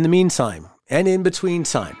 in the meantime and in between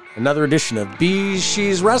time, another edition of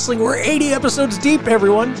BeezSheez Wrestling. We're 80 episodes deep,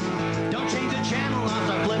 everyone.